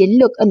thể về chiến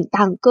lược ẩn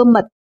tàng cơ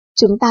mật,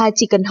 chúng ta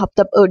chỉ cần học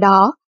tập ở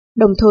đó,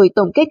 đồng thời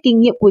tổng kết kinh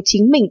nghiệm của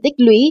chính mình tích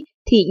lũy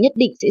thì nhất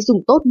định sẽ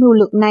dùng tốt mưu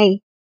lược này.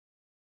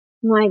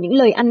 Ngoài những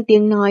lời ăn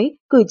tiếng nói,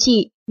 cử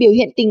chỉ, biểu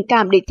hiện tình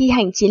cảm để thi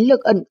hành chiến lược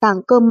ẩn tàng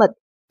cơ mật,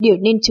 điều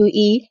nên chú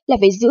ý là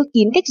phải giữ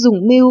kín cách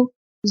dùng mưu.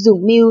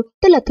 Dùng mưu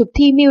tức là thực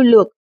thi mưu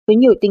lược, với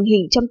nhiều tình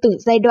hình trong từng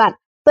giai đoạn,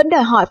 vẫn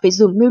đòi hỏi phải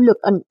dùng mưu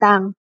lược ẩn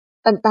tàng.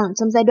 Ẩn tàng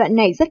trong giai đoạn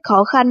này rất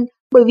khó khăn,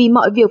 bởi vì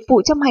mọi việc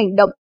phụ trong hành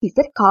động thì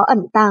rất khó ẩn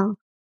tàng.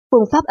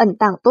 Phương pháp ẩn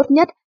tàng tốt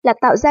nhất là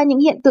tạo ra những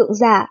hiện tượng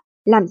giả,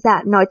 làm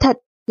giả nói thật,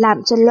 làm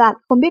cho loạn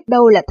không biết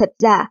đâu là thật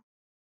giả.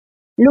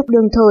 Lúc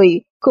đương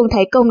thời, Khương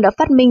Thái Công đã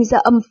phát minh ra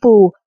âm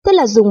phù, tức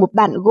là dùng một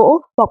bản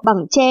gỗ hoặc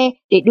bằng tre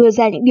để đưa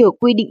ra những điều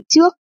quy định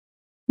trước.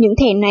 Những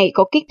thẻ này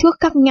có kích thước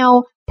khác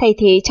nhau, thay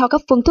thế cho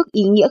các phương thức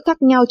ý nghĩa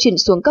khác nhau chuyển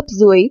xuống cấp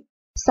dưới.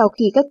 Sau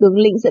khi các tướng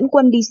lĩnh dẫn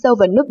quân đi sâu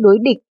vào nước đối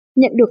địch,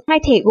 nhận được hai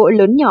thẻ gỗ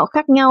lớn nhỏ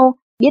khác nhau,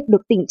 biết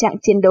được tình trạng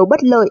chiến đấu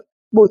bất lợi,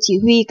 bộ chỉ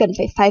huy cần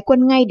phải phái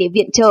quân ngay để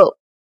viện trợ.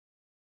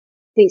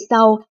 Về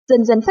sau,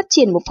 dần dần phát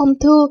triển một phong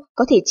thư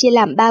có thể chia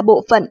làm 3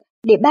 bộ phận,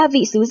 để 3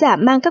 vị sứ giả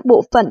mang các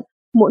bộ phận.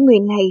 Mỗi người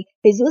này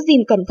phải giữ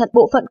gìn cẩn thận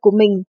bộ phận của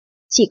mình.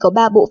 Chỉ có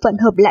 3 bộ phận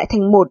hợp lại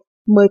thành một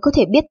mới có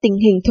thể biết tình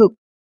hình thực.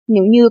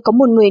 Nếu như có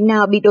một người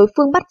nào bị đối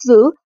phương bắt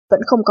giữ, vẫn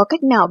không có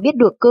cách nào biết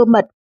được cơ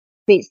mật.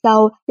 Về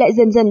sau, lại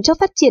dần dần cho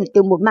phát triển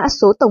từ một mã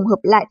số tổng hợp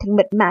lại thành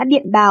mật mã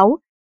điện báo.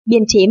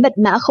 Biên chế mật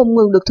mã không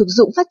ngừng được thực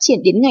dụng phát triển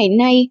đến ngày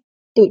nay.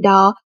 Từ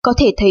đó, có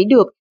thể thấy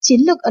được chiến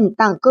lược ẩn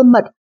tàng cơ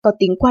mật có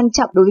tính quan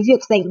trọng đối với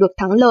việc giành được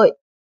thắng lợi.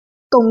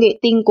 Công nghệ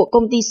tinh của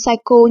công ty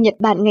Seiko Nhật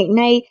Bản ngày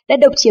nay đã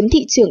độc chiếm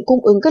thị trường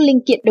cung ứng các linh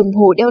kiện đồng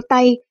hồ đeo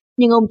tay,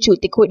 nhưng ông chủ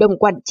tịch hội đồng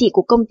quản trị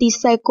của công ty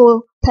Seiko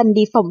thân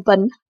đi phỏng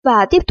vấn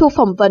và tiếp thu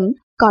phỏng vấn,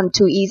 còn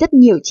chú ý rất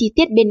nhiều chi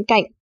tiết bên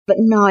cạnh, vẫn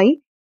nói,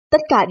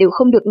 tất cả đều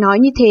không được nói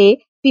như thế,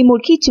 vì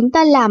một khi chúng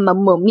ta làm mà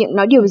mở miệng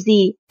nói điều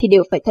gì thì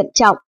đều phải thận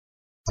trọng.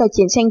 Sau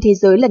chiến tranh thế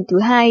giới lần thứ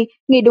hai,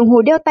 nghề đồng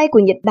hồ đeo tay của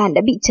Nhật Bản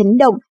đã bị chấn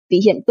động vì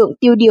hiện tượng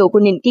tiêu điều của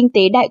nền kinh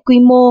tế đại quy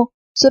mô.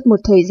 Suốt một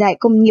thời đại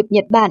công nghiệp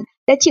Nhật Bản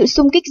đã chịu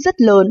xung kích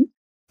rất lớn.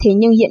 Thế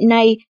nhưng hiện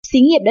nay, xí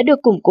nghiệp đã được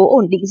củng cố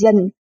ổn định dần.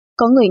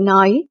 Có người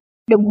nói,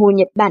 đồng hồ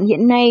Nhật Bản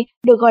hiện nay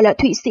được gọi là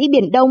Thụy Sĩ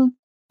Biển Đông.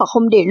 Họ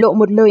không để lộ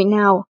một lời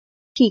nào.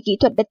 Khi kỹ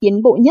thuật đã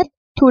tiến bộ nhất,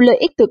 thu lợi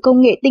ích từ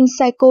công nghệ tinh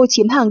Seiko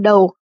chiếm hàng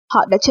đầu,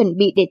 họ đã chuẩn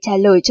bị để trả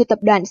lời cho tập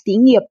đoàn xí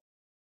nghiệp.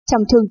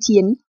 Trong thương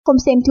chiến, không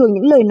xem thường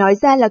những lời nói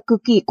ra là cực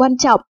kỳ quan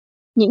trọng.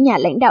 Những nhà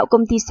lãnh đạo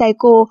công ty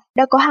Seiko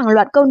đã có hàng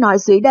loạt câu nói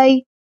dưới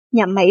đây.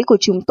 Nhà máy của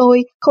chúng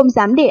tôi không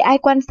dám để ai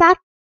quan sát.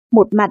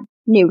 Một mặt,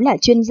 nếu là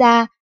chuyên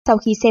gia, sau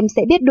khi xem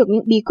sẽ biết được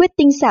những bí quyết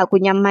tinh xảo của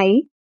nhà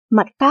máy.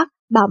 Mặt khác,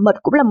 bảo mật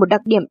cũng là một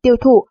đặc điểm tiêu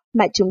thụ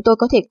mà chúng tôi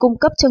có thể cung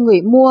cấp cho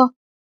người mua.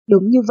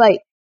 Đúng như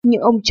vậy,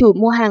 những ông chủ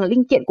mua hàng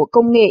linh kiện của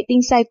công nghệ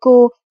tinh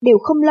Seiko đều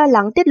không lo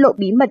lắng tiết lộ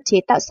bí mật chế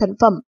tạo sản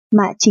phẩm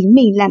mà chính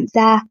mình làm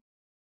ra.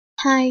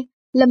 2.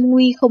 Lâm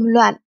nguy không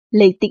loạn,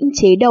 lấy tĩnh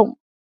chế động.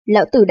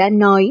 Lão Tử đã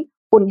nói,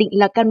 ổn định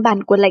là căn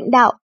bản của lãnh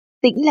đạo,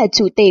 tĩnh là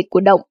chủ tể của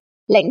động.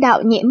 Lãnh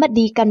đạo nhẹ mất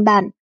đi căn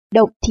bản,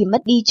 động thì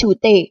mất đi chủ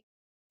tể.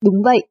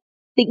 Đúng vậy,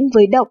 tĩnh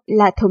với động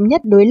là thống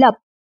nhất đối lập.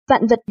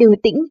 Vạn vật đều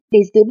tĩnh để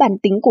giữ bản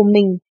tính của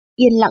mình,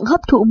 yên lặng hấp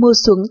thụ mưa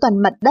xuống toàn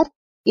mặt đất,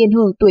 yên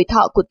hưởng tuổi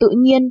thọ của tự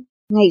nhiên.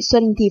 Ngày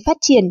xuân thì phát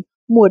triển,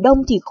 mùa đông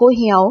thì khô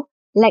héo,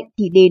 lạnh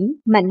thì đến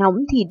mà nóng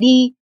thì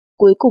đi,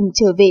 cuối cùng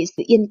trở về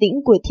sự yên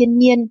tĩnh của thiên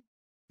nhiên.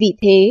 Vì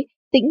thế,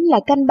 tĩnh là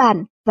căn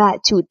bản và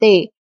chủ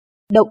tể,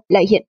 động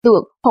là hiện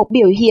tượng hoặc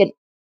biểu hiện.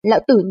 Lão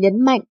Tử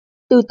nhấn mạnh,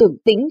 tư tưởng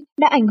tĩnh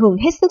đã ảnh hưởng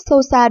hết sức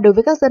sâu xa đối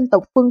với các dân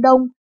tộc phương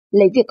Đông.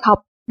 Lấy việc học,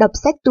 đọc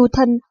sách tu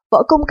thân,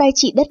 võ công cai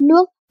trị đất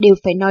nước đều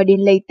phải nói đến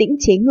lấy tĩnh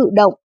chế ngự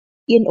động,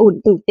 yên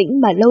ổn tử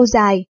tĩnh mà lâu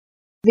dài.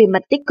 Về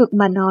mặt tích cực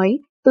mà nói,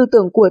 tư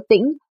tưởng của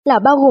tĩnh là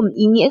bao gồm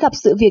ý nghĩa gặp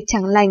sự việc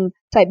chẳng lành,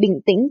 phải bình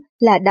tĩnh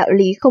là đạo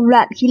lý không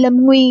loạn khi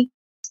lâm nguy.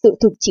 Sự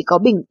thực chỉ có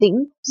bình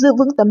tĩnh, giữ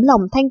vững tấm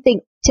lòng thanh tịnh,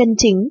 chân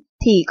chính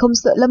thì không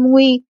sợ lâm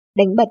nguy,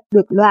 đánh bật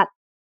được loạn.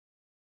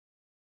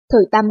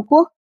 Thời Tam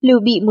Quốc, Lưu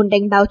Bị muốn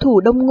đánh báo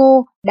thù Đông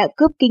Ngô, đã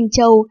cướp Kinh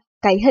Châu,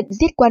 cái hận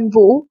giết Quan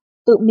Vũ,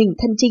 tự mình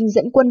thân chinh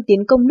dẫn quân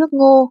tiến công nước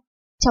Ngô.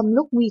 Trong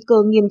lúc nguy cơ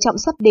nghiêm trọng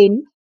sắp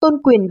đến, Tôn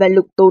Quyền và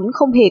Lục Tốn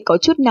không hề có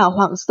chút nào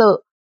hoảng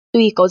sợ.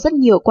 Tuy có rất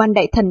nhiều quan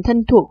đại thần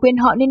thân thuộc khuyên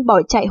họ nên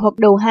bỏ chạy hoặc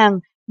đầu hàng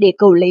để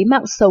cầu lấy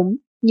mạng sống,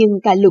 nhưng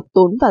cả Lục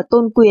Tốn và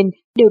Tôn Quyền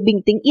đều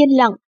bình tĩnh yên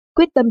lặng,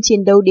 quyết tâm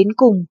chiến đấu đến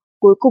cùng,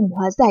 cuối cùng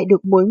hóa giải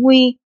được mối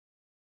nguy.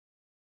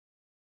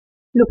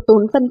 Lục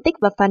Tốn phân tích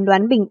và phán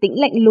đoán bình tĩnh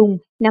lạnh lùng,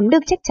 nắm được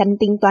chắc chắn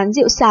tính toán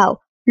diệu xảo.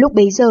 Lúc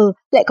bấy giờ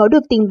lại có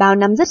được tình báo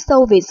nắm rất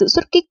sâu về sự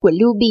xuất kích của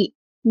Lưu Bị,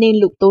 nên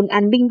Lục Tốn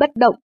án binh bất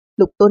động.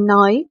 Lục Tốn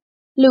nói,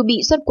 Lưu Bị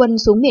xuất quân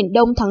xuống miền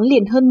Đông thắng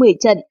liền hơn 10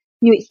 trận,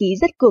 nhuệ khí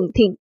rất cường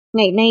thịnh.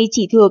 Ngày nay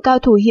chỉ thừa cao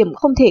thủ hiểm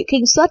không thể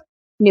khinh xuất,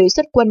 nếu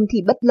xuất quân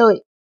thì bất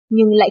lợi,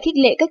 nhưng lại khích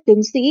lệ các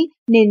tướng sĩ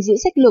nên giữ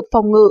sách lược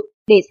phòng ngự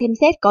để xem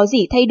xét có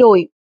gì thay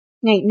đổi.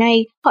 Ngày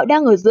nay họ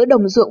đang ở giữa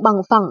đồng ruộng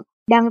bằng phẳng,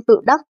 đang tự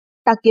đắc,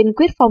 ta kiên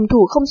quyết phòng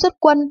thủ không xuất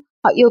quân,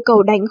 họ yêu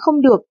cầu đánh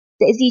không được,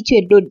 sẽ di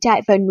chuyển đồn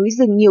trại vào núi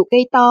rừng nhiều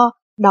cây to,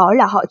 đó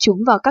là họ trúng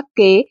vào các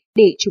kế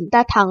để chúng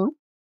ta thắng.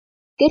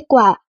 Kết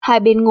quả, hai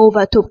bên Ngô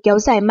và Thục kéo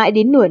dài mãi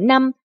đến nửa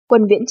năm,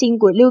 quân viễn chinh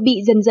của Lưu Bị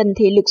dần dần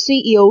thể lực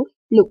suy yếu.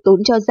 Lục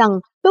Tốn cho rằng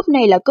lúc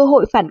này là cơ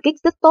hội phản kích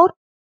rất tốt.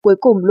 Cuối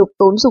cùng Lục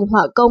Tốn dùng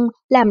hỏa công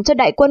làm cho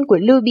đại quân của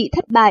Lưu Bị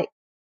thất bại.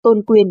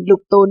 Tôn Quyền, Lục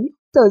Tốn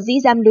sở dĩ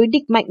dám đối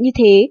địch mạnh như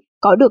thế,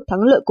 có được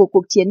thắng lợi của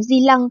cuộc chiến Di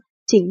Lăng,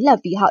 chính là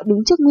vì họ đứng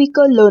trước nguy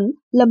cơ lớn,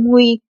 lâm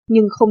nguy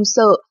nhưng không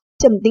sợ,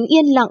 trầm tĩnh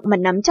yên lặng mà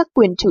nắm chắc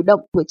quyền chủ động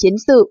của chiến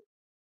sự.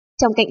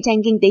 Trong cạnh tranh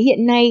kinh tế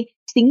hiện nay,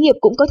 xí nghiệp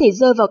cũng có thể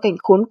rơi vào cảnh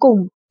khốn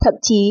cùng, thậm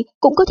chí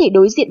cũng có thể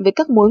đối diện với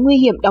các mối nguy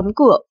hiểm đóng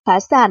cửa, phá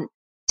sản.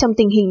 Trong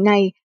tình hình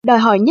này, đòi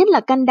hỏi nhất là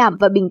can đảm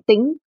và bình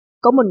tĩnh.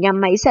 Có một nhà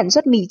máy sản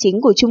xuất mì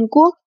chính của Trung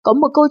Quốc có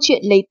một câu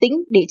chuyện lấy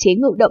tĩnh để chế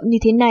ngự động như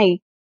thế này.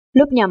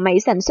 Lúc nhà máy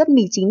sản xuất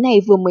mì chính này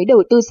vừa mới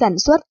đầu tư sản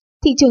xuất,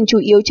 thị trường chủ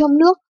yếu trong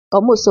nước có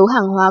một số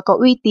hàng hóa có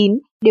uy tín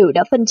đều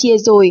đã phân chia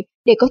rồi,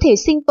 để có thể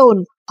sinh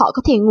tồn, họ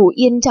có thể ngủ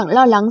yên chẳng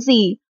lo lắng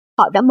gì.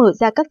 Họ đã mở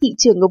ra các thị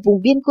trường ở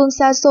vùng biên cương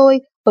xa xôi,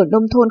 ở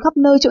nông thôn khắp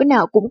nơi chỗ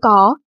nào cũng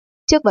có.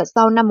 Trước và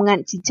sau năm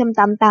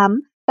 1988,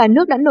 cả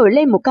nước đã nổi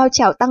lên một cao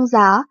trào tăng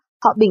giá.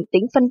 Họ bình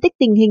tĩnh phân tích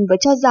tình hình và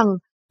cho rằng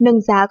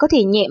nâng giá có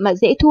thể nhẹ mà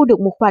dễ thu được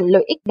một khoản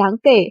lợi ích đáng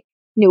kể.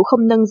 Nếu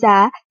không nâng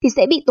giá thì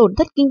sẽ bị tổn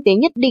thất kinh tế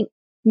nhất định,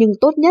 nhưng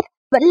tốt nhất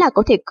vẫn là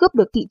có thể cướp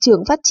được thị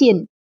trường phát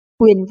triển.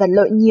 Quyền và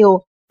lợi nhiều,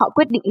 họ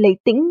quyết định lấy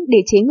tĩnh để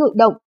chế ngự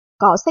động,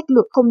 có sách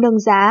lược không nâng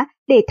giá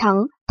để thắng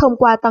thông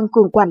qua tăng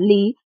cường quản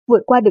lý,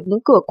 vượt qua được những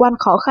cửa quan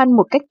khó khăn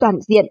một cách toàn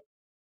diện.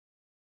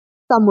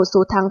 Sau một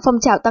số tháng phong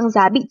trào tăng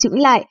giá bị chững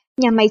lại,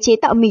 nhà máy chế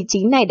tạo mì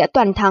chính này đã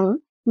toàn thắng.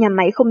 Nhà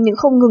máy không những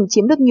không ngừng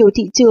chiếm được nhiều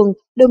thị trường,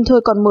 đồng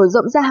thời còn mở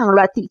rộng ra hàng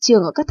loạt thị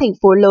trường ở các thành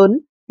phố lớn,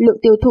 lượng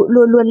tiêu thụ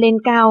luôn luôn lên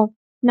cao.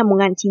 Năm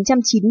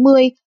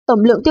 1990, tổng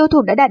lượng tiêu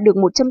thụ đã đạt được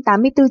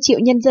 184 triệu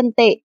nhân dân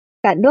tệ,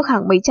 cả nước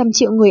hàng mấy trăm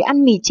triệu người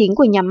ăn mì chính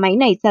của nhà máy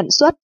này sản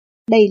xuất.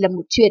 Đây là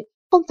một chuyện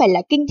không phải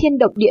là kinh thiên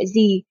động địa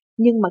gì,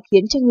 nhưng mà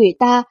khiến cho người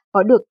ta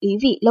có được ý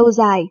vị lâu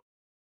dài.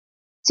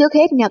 Trước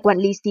hết nhà quản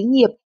lý xí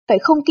nghiệp phải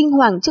không kinh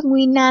hoàng trước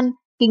nguy nan,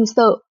 kinh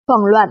sợ,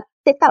 hoảng loạn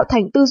sẽ tạo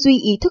thành tư duy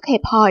ý thức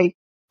hẹp hòi,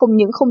 không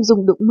những không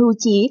dùng được mưu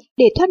trí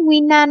để thoát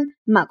nguy nan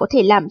mà có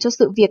thể làm cho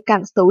sự việc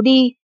càng xấu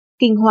đi.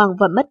 Kinh hoàng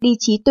và mất đi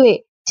trí tuệ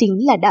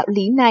chính là đạo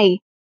lý này.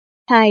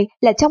 Hai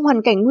là trong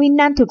hoàn cảnh nguy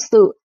nan thực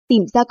sự,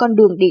 tìm ra con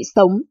đường để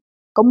sống.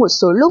 Có một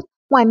số lúc,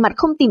 ngoài mặt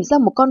không tìm ra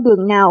một con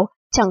đường nào,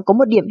 chẳng có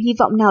một điểm hy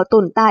vọng nào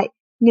tồn tại,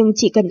 nhưng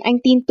chỉ cần anh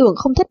tin tưởng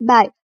không thất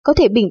bại, có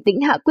thể bình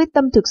tĩnh hạ quyết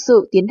tâm thực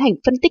sự tiến hành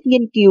phân tích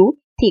nghiên cứu,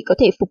 thì có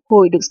thể phục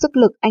hồi được sức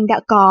lực anh đã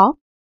có.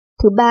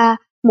 Thứ ba,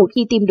 một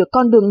khi tìm được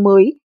con đường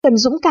mới, cần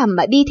dũng cảm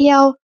mà đi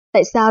theo.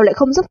 Tại sao lại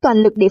không dốc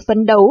toàn lực để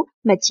phấn đấu,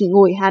 mà chỉ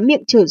ngồi há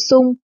miệng chờ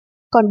sung?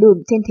 Con đường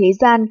trên thế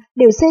gian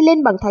đều xây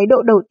lên bằng thái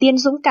độ đầu tiên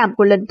dũng cảm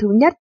của lần thứ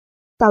nhất.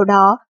 Sau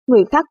đó,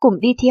 người khác cùng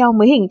đi theo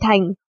mới hình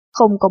thành,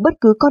 không có bất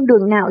cứ con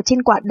đường nào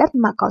trên quả đất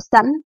mà có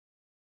sẵn.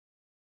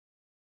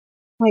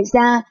 Ngoài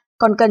ra,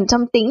 còn cần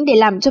trong tĩnh để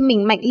làm cho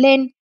mình mạnh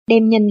lên,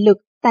 đem nhân lực,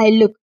 tài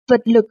lực,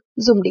 vật lực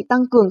dùng để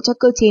tăng cường cho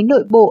cơ chế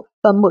nội bộ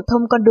và mở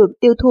thông con đường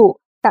tiêu thụ,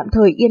 tạm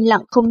thời yên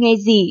lặng không nghe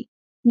gì.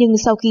 Nhưng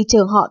sau khi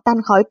chờ họ tan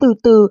khói từ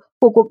từ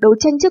của cuộc đấu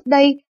tranh trước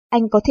đây,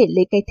 anh có thể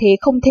lấy cái thế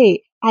không thể,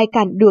 ai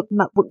cản được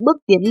mà vững bước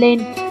tiến lên.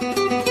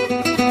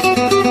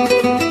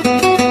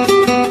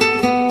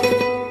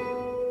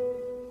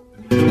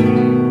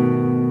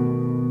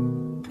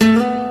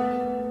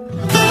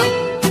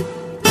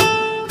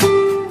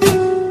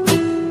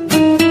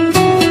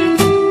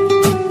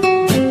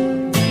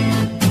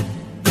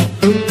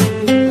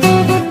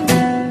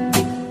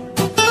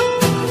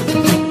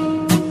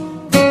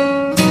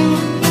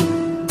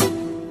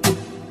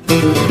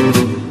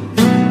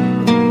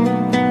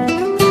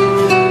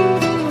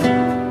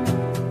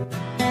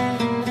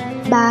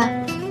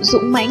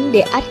 Dũng mãnh để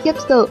át khiếp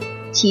sợ,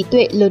 trí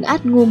tuệ lớn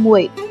át ngu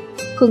muội.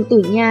 Khương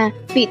Tử Nha,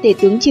 vị tể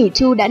tướng Chỉu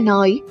Chu đã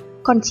nói,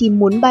 con chim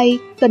muốn bay,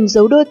 cần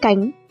giấu đôi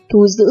cánh,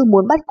 thú dữ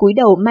muốn bắt cúi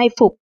đầu mai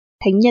phục,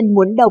 thánh nhân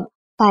muốn động,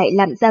 phải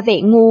làm ra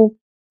vẻ ngu.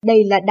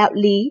 Đây là đạo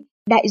lý,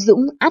 đại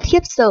dũng át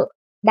khiếp sợ,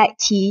 đại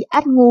trí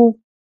át ngu.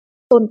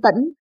 Tôn Tẫn,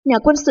 nhà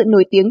quân sự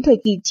nổi tiếng thời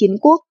kỳ chiến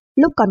quốc,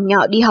 lúc còn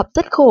nhỏ đi học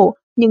rất khổ,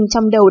 nhưng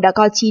trong đầu đã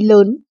có trí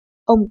lớn.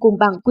 Ông cùng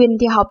Bàng Quyên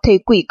theo học thầy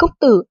Quỷ Cốc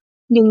Tử,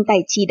 nhưng tài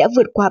trí đã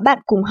vượt quá bạn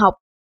cùng học.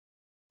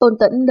 Tôn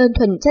Tẫn đơn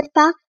thuần chất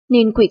phác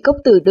nên Quỷ Cốc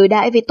Tử đối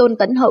đãi với Tôn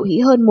Tẫn hậu hĩ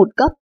hơn một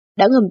cấp,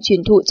 đã ngầm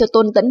truyền thụ cho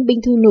Tôn Tẫn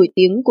binh thư nổi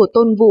tiếng của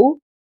Tôn Vũ.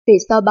 Về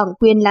sau Bàng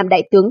Quyên làm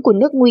đại tướng của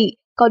nước Ngụy,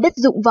 có đất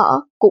dụng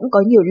võ, cũng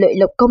có nhiều lợi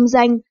lộc công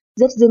danh,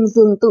 rất dương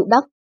dương tự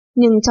đắc.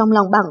 Nhưng trong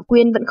lòng Bàng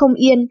Quyên vẫn không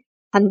yên,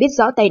 hắn biết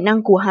rõ tài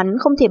năng của hắn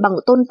không thể bằng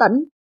Tôn Tẫn.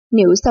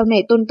 Nếu sau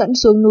này Tôn Tẫn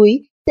xuống núi,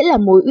 sẽ là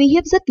mối uy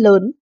hiếp rất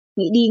lớn.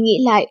 Nghĩ đi nghĩ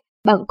lại,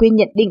 Bàng Quyên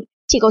nhận định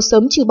chỉ có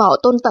sớm trừ bỏ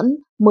Tôn Tẫn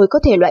mới có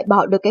thể loại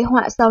bỏ được cái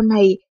họa sau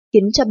này,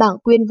 khiến cho Bàng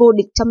Quyên vô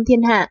địch trong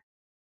thiên hạ.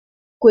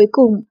 Cuối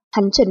cùng,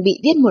 hắn chuẩn bị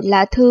viết một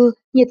lá thư,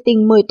 nhiệt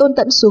tình mời Tôn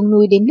Tẫn xuống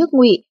núi đến nước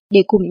Ngụy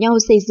để cùng nhau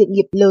xây dựng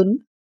nghiệp lớn.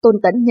 Tôn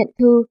Tẫn nhận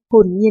thư,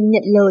 hồn nhiên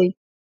nhận lời.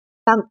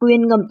 Bàng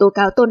Quyên ngầm tố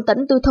cáo Tôn Tẫn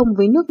tư thông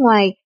với nước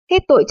ngoài,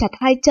 kết tội chặt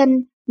hai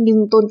chân,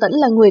 nhưng Tôn Tẫn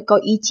là người có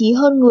ý chí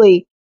hơn người.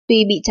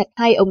 Tuy bị chặt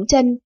hai ống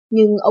chân,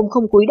 nhưng ông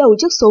không cúi đầu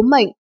trước số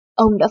mệnh,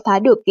 ông đã phá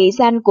được kế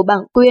gian của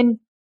Bàng Quyên.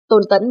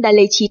 Tôn Tẫn đã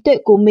lấy trí tuệ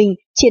của mình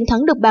chiến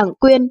thắng được Bàng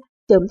Quyên,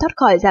 sớm thoát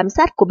khỏi giám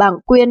sát của Bàng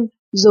Quyên,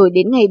 rồi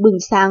đến ngày bừng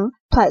sáng,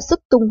 thỏa sức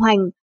tung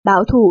hoành,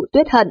 báo thù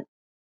tuyết hận.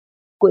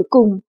 Cuối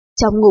cùng,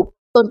 trong ngục,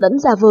 Tôn Tẫn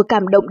giả vờ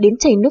cảm động đến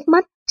chảy nước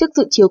mắt trước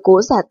sự chiếu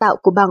cố giả tạo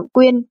của Bàng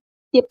Quyên.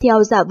 Tiếp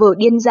theo giả vờ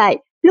điên dại,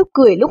 lúc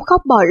cười lúc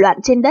khóc bỏ loạn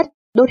trên đất,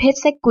 đốt hết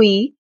sách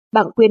quý.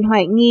 Bàng Quyên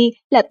hoài nghi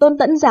là Tôn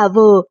Tẫn giả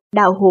vờ,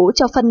 đào hố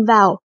cho phân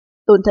vào.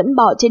 Tôn Tẫn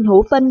bỏ trên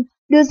hố phân,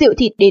 đưa rượu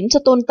thịt đến cho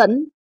Tôn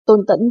Tẫn. Tôn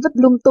Tẫn vứt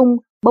lung tung,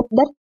 bốc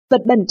đất,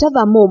 vật bẩn cho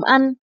vào mồm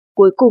ăn.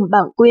 Cuối cùng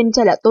Bàng Quyên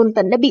cho là Tôn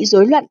Tẫn đã bị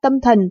rối loạn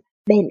tâm thần,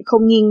 bèn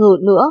không nghi ngờ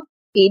nữa,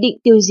 ý định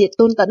tiêu diệt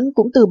Tôn Tẫn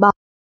cũng từ bỏ.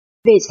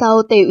 Về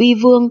sau Tề Uy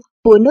Vương,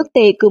 vua nước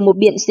Tề cử một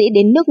biện sĩ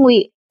đến nước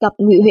Ngụy, gặp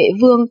Ngụy Huệ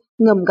Vương,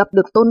 ngầm gặp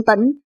được Tôn Tẫn,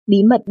 bí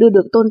mật đưa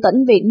được Tôn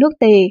Tẫn về nước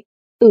Tề.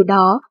 Từ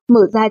đó,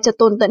 mở ra cho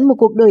Tôn Tẫn một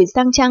cuộc đời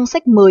sang trang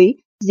sách mới,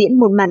 diễn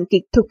một màn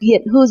kịch thực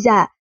hiện hư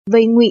giả,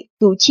 vây Ngụy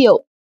cứu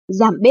Triệu,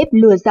 giảm bếp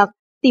lừa giặc,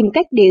 tìm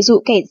cách để dụ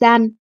kẻ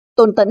gian.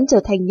 Tôn Tẫn trở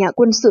thành nhà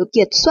quân sự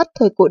kiệt xuất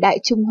thời cổ đại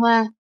Trung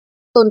Hoa.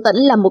 Tôn Tẫn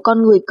là một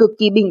con người cực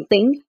kỳ bình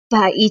tĩnh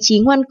và ý chí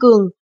ngoan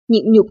cường,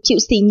 nhịn nhục chịu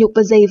sỉ nhục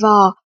và dày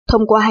vò,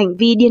 thông qua hành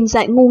vi điên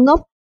dại ngu ngốc,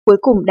 cuối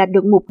cùng đạt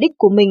được mục đích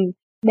của mình.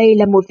 Đây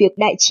là một việc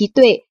đại trí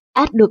tuệ,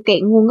 át được kẻ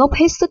ngu ngốc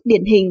hết sức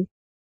điển hình.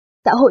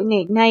 Xã hội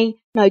ngày nay,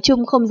 nói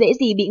chung không dễ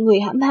gì bị người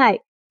hãm hại,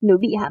 nếu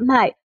bị hãm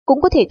hại,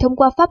 cũng có thể thông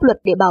qua pháp luật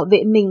để bảo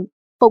vệ mình,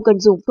 không cần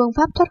dùng phương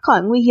pháp thoát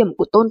khỏi nguy hiểm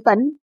của Tôn Tẫn.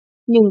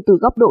 Nhưng từ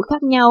góc độ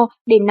khác nhau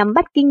để nắm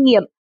bắt kinh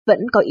nghiệm, vẫn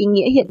có ý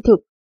nghĩa hiện thực.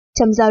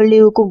 Trong giao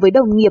lưu cùng với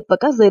đồng nghiệp và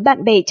các giới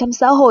bạn bè trong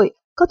xã hội,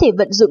 có thể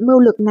vận dụng mưu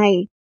lược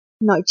này.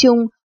 Nói chung,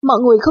 mọi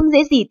người không dễ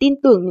gì tin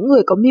tưởng những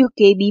người có mưu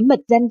kế bí mật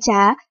gian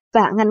trá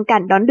và ngăn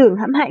cản đón đường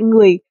hãm hại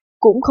người,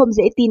 cũng không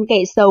dễ tin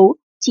kẻ xấu,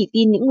 chỉ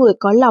tin những người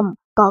có lòng,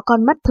 có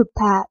con mắt thực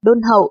thà,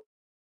 đôn hậu.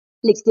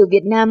 Lịch sử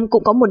Việt Nam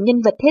cũng có một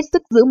nhân vật hết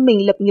sức giữ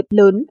mình lập nghiệp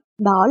lớn,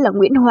 đó là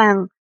Nguyễn Hoàng.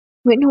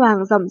 Nguyễn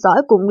Hoàng dòng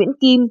dõi của Nguyễn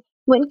Kim.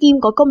 Nguyễn Kim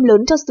có công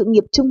lớn cho sự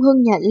nghiệp trung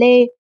hưng nhà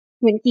Lê.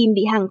 Nguyễn Kim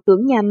bị hàng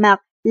tướng nhà Mạc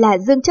là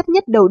Dương Chấp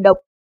Nhất đầu độc,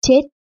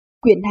 chết.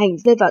 Quyền hành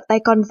rơi vào tay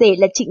con rể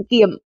là Trịnh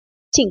Kiểm.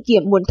 Trịnh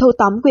Kiểm muốn thâu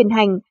tóm quyền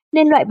hành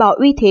nên loại bỏ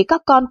uy thế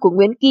các con của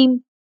Nguyễn Kim.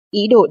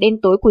 Ý đồ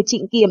đen tối của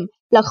Trịnh Kiểm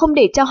là không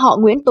để cho họ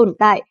Nguyễn tồn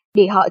tại,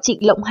 để họ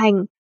Trịnh lộng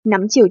hành,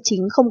 nắm triều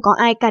chính không có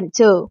ai cản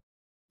trở.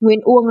 Nguyễn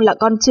Uông là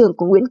con trưởng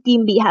của Nguyễn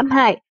Kim bị hãm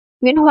hại,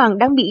 Nguyễn Hoàng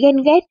đang bị ghen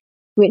ghét.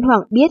 Nguyễn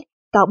Hoàng biết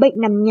cáo bệnh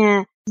nằm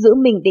nhà, giữ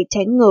mình để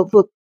tránh ngờ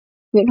vực.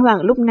 Nguyễn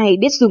Hoàng lúc này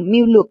biết dùng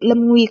mưu lược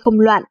lâm nguy không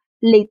loạn,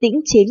 lấy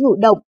tĩnh chế ngự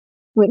động.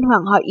 Nguyễn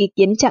Hoàng hỏi ý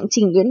kiến trạng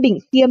trình Nguyễn Bình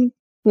Khiêm.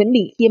 Nguyễn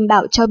Bình Khiêm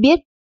bảo cho biết,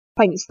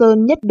 Hoành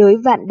Sơn nhất đới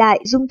vạn đại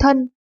dung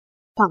thân.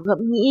 Hoàng ngẫm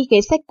nghĩ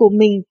kế sách của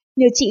mình,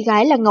 nhờ chị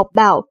gái là Ngọc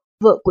Bảo,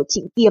 vợ của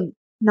Trịnh Kiểm,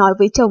 nói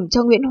với chồng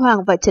cho Nguyễn Hoàng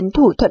và trấn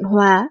thủ Thuận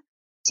Hóa.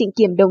 Trịnh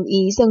Kiểm đồng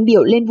ý dâng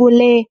biểu lên vua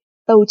Lê,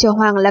 tâu cho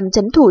Hoàng làm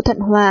trấn thủ Thuận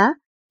Hóa,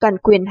 toàn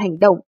quyền hành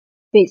động.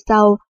 Về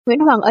sau, Nguyễn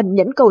Hoàng ẩn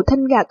nhẫn cầu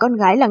thân gả con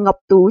gái là Ngọc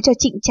Tú cho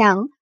Trịnh Tráng,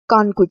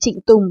 con của Trịnh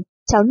Tùng,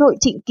 cháu nội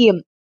Trịnh Kiểm.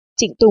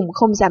 Trịnh Tùng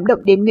không dám động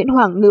đến Nguyễn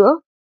Hoàng nữa.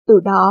 Từ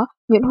đó,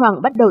 Nguyễn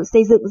Hoàng bắt đầu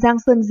xây dựng Giang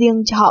Sơn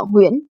riêng cho họ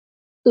Nguyễn.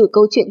 Từ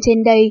câu chuyện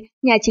trên đây,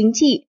 nhà chính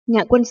trị,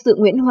 nhà quân sự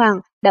Nguyễn Hoàng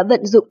đã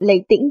vận dụng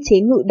lấy tĩnh chế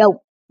ngự động,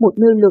 một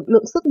mưu lược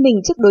lượng sức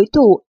mình trước đối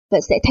thủ và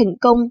sẽ thành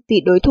công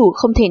vì đối thủ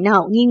không thể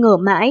nào nghi ngờ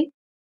mãi.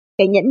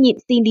 Cái nhẫn nhịn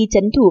xin đi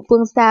trấn thủ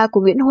phương xa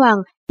của Nguyễn Hoàng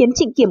khiến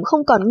Trịnh Kiểm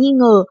không còn nghi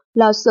ngờ,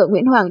 lo sợ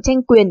Nguyễn Hoàng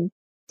tranh quyền.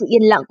 Sự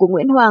yên lặng của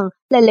Nguyễn Hoàng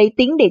là lấy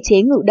tĩnh để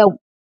chế ngự động.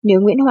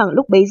 Nếu Nguyễn Hoàng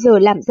lúc bấy giờ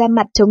làm ra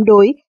mặt chống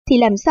đối, thì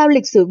làm sao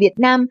lịch sử Việt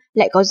Nam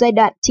lại có giai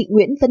đoạn Trịnh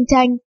Nguyễn phân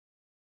tranh?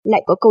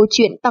 Lại có câu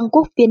chuyện Tăng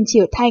Quốc Phiên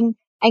Triều Thanh.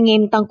 Anh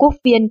em Tăng Quốc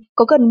Phiên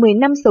có gần 10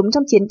 năm sống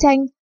trong chiến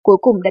tranh, cuối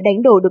cùng đã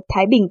đánh đổ được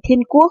Thái Bình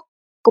Thiên Quốc.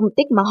 Công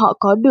tích mà họ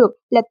có được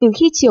là từ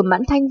khi triều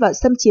Mãn Thanh vào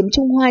xâm chiếm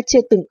Trung Hoa chưa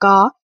từng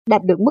có,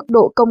 đạt được mức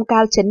độ công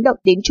cao chấn động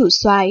đến chủ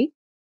soái.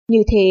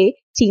 Như thế,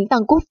 chính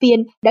Tăng Quốc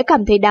Phiên đã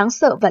cảm thấy đáng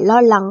sợ và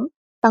lo lắng.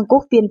 Tăng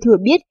Quốc Phiên thừa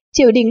biết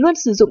triều đình luôn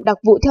sử dụng đặc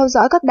vụ theo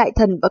dõi các đại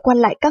thần và quan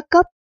lại các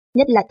cấp,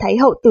 nhất là Thái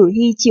hậu Tử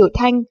Hy triều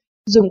Thanh,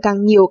 dùng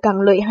càng nhiều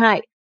càng lợi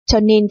hại, cho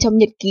nên trong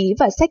nhật ký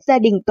và sách gia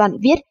đình toàn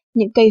viết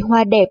những cây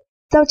hoa đẹp,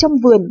 rau trong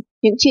vườn,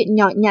 những chuyện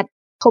nhỏ nhặt,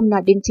 không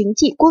nói đến chính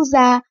trị quốc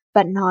gia,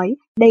 và nói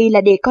đây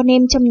là để con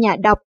em trong nhà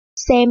đọc,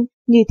 xem,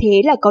 như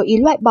thế là có ý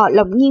loại bỏ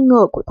lòng nghi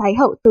ngờ của Thái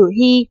hậu Tử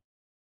Hy.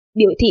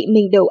 Biểu thị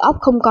mình đầu óc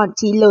không còn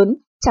trí lớn,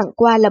 chẳng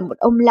qua là một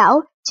ông lão,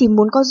 chỉ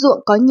muốn có ruộng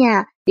có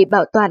nhà để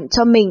bảo toàn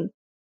cho mình.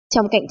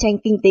 Trong cạnh tranh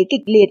kinh tế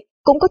kịch liệt,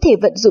 cũng có thể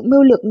vận dụng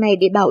mưu lược này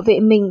để bảo vệ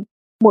mình.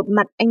 Một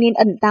mặt anh nên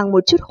ẩn tàng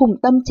một chút hùng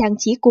tâm tráng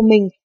trí của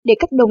mình, để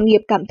các đồng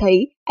nghiệp cảm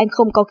thấy anh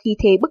không có khí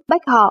thế bức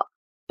bách họ.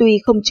 Tuy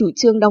không chủ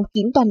trương đóng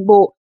kín toàn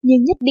bộ,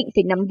 nhưng nhất định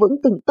phải nắm vững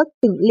từng tấc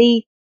từng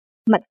ly.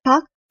 Mặt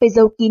khác, phải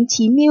giấu kín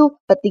trí mưu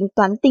và tính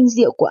toán tinh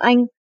diệu của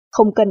anh,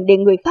 không cần để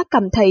người khác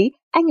cảm thấy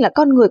anh là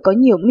con người có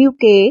nhiều mưu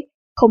kế,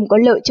 không có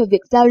lợi cho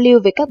việc giao lưu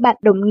với các bạn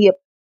đồng nghiệp.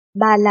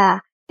 Ba là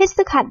hết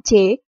sức hạn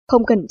chế,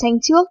 không cần tranh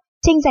trước,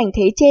 tranh giành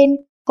thế trên,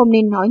 không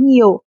nên nói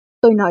nhiều,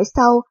 tôi nói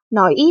sau,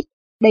 nói ít.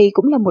 Đây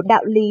cũng là một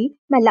đạo lý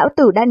mà lão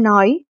tử đã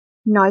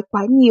nói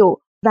quá nhiều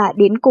và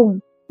đến cùng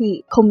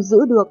thì không giữ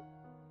được.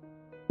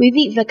 Quý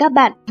vị và các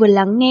bạn vừa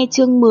lắng nghe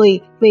chương 10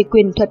 về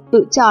quyền thuật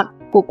tự chọn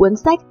của cuốn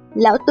sách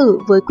Lão Tử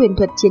với quyền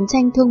thuật chiến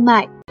tranh thương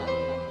mại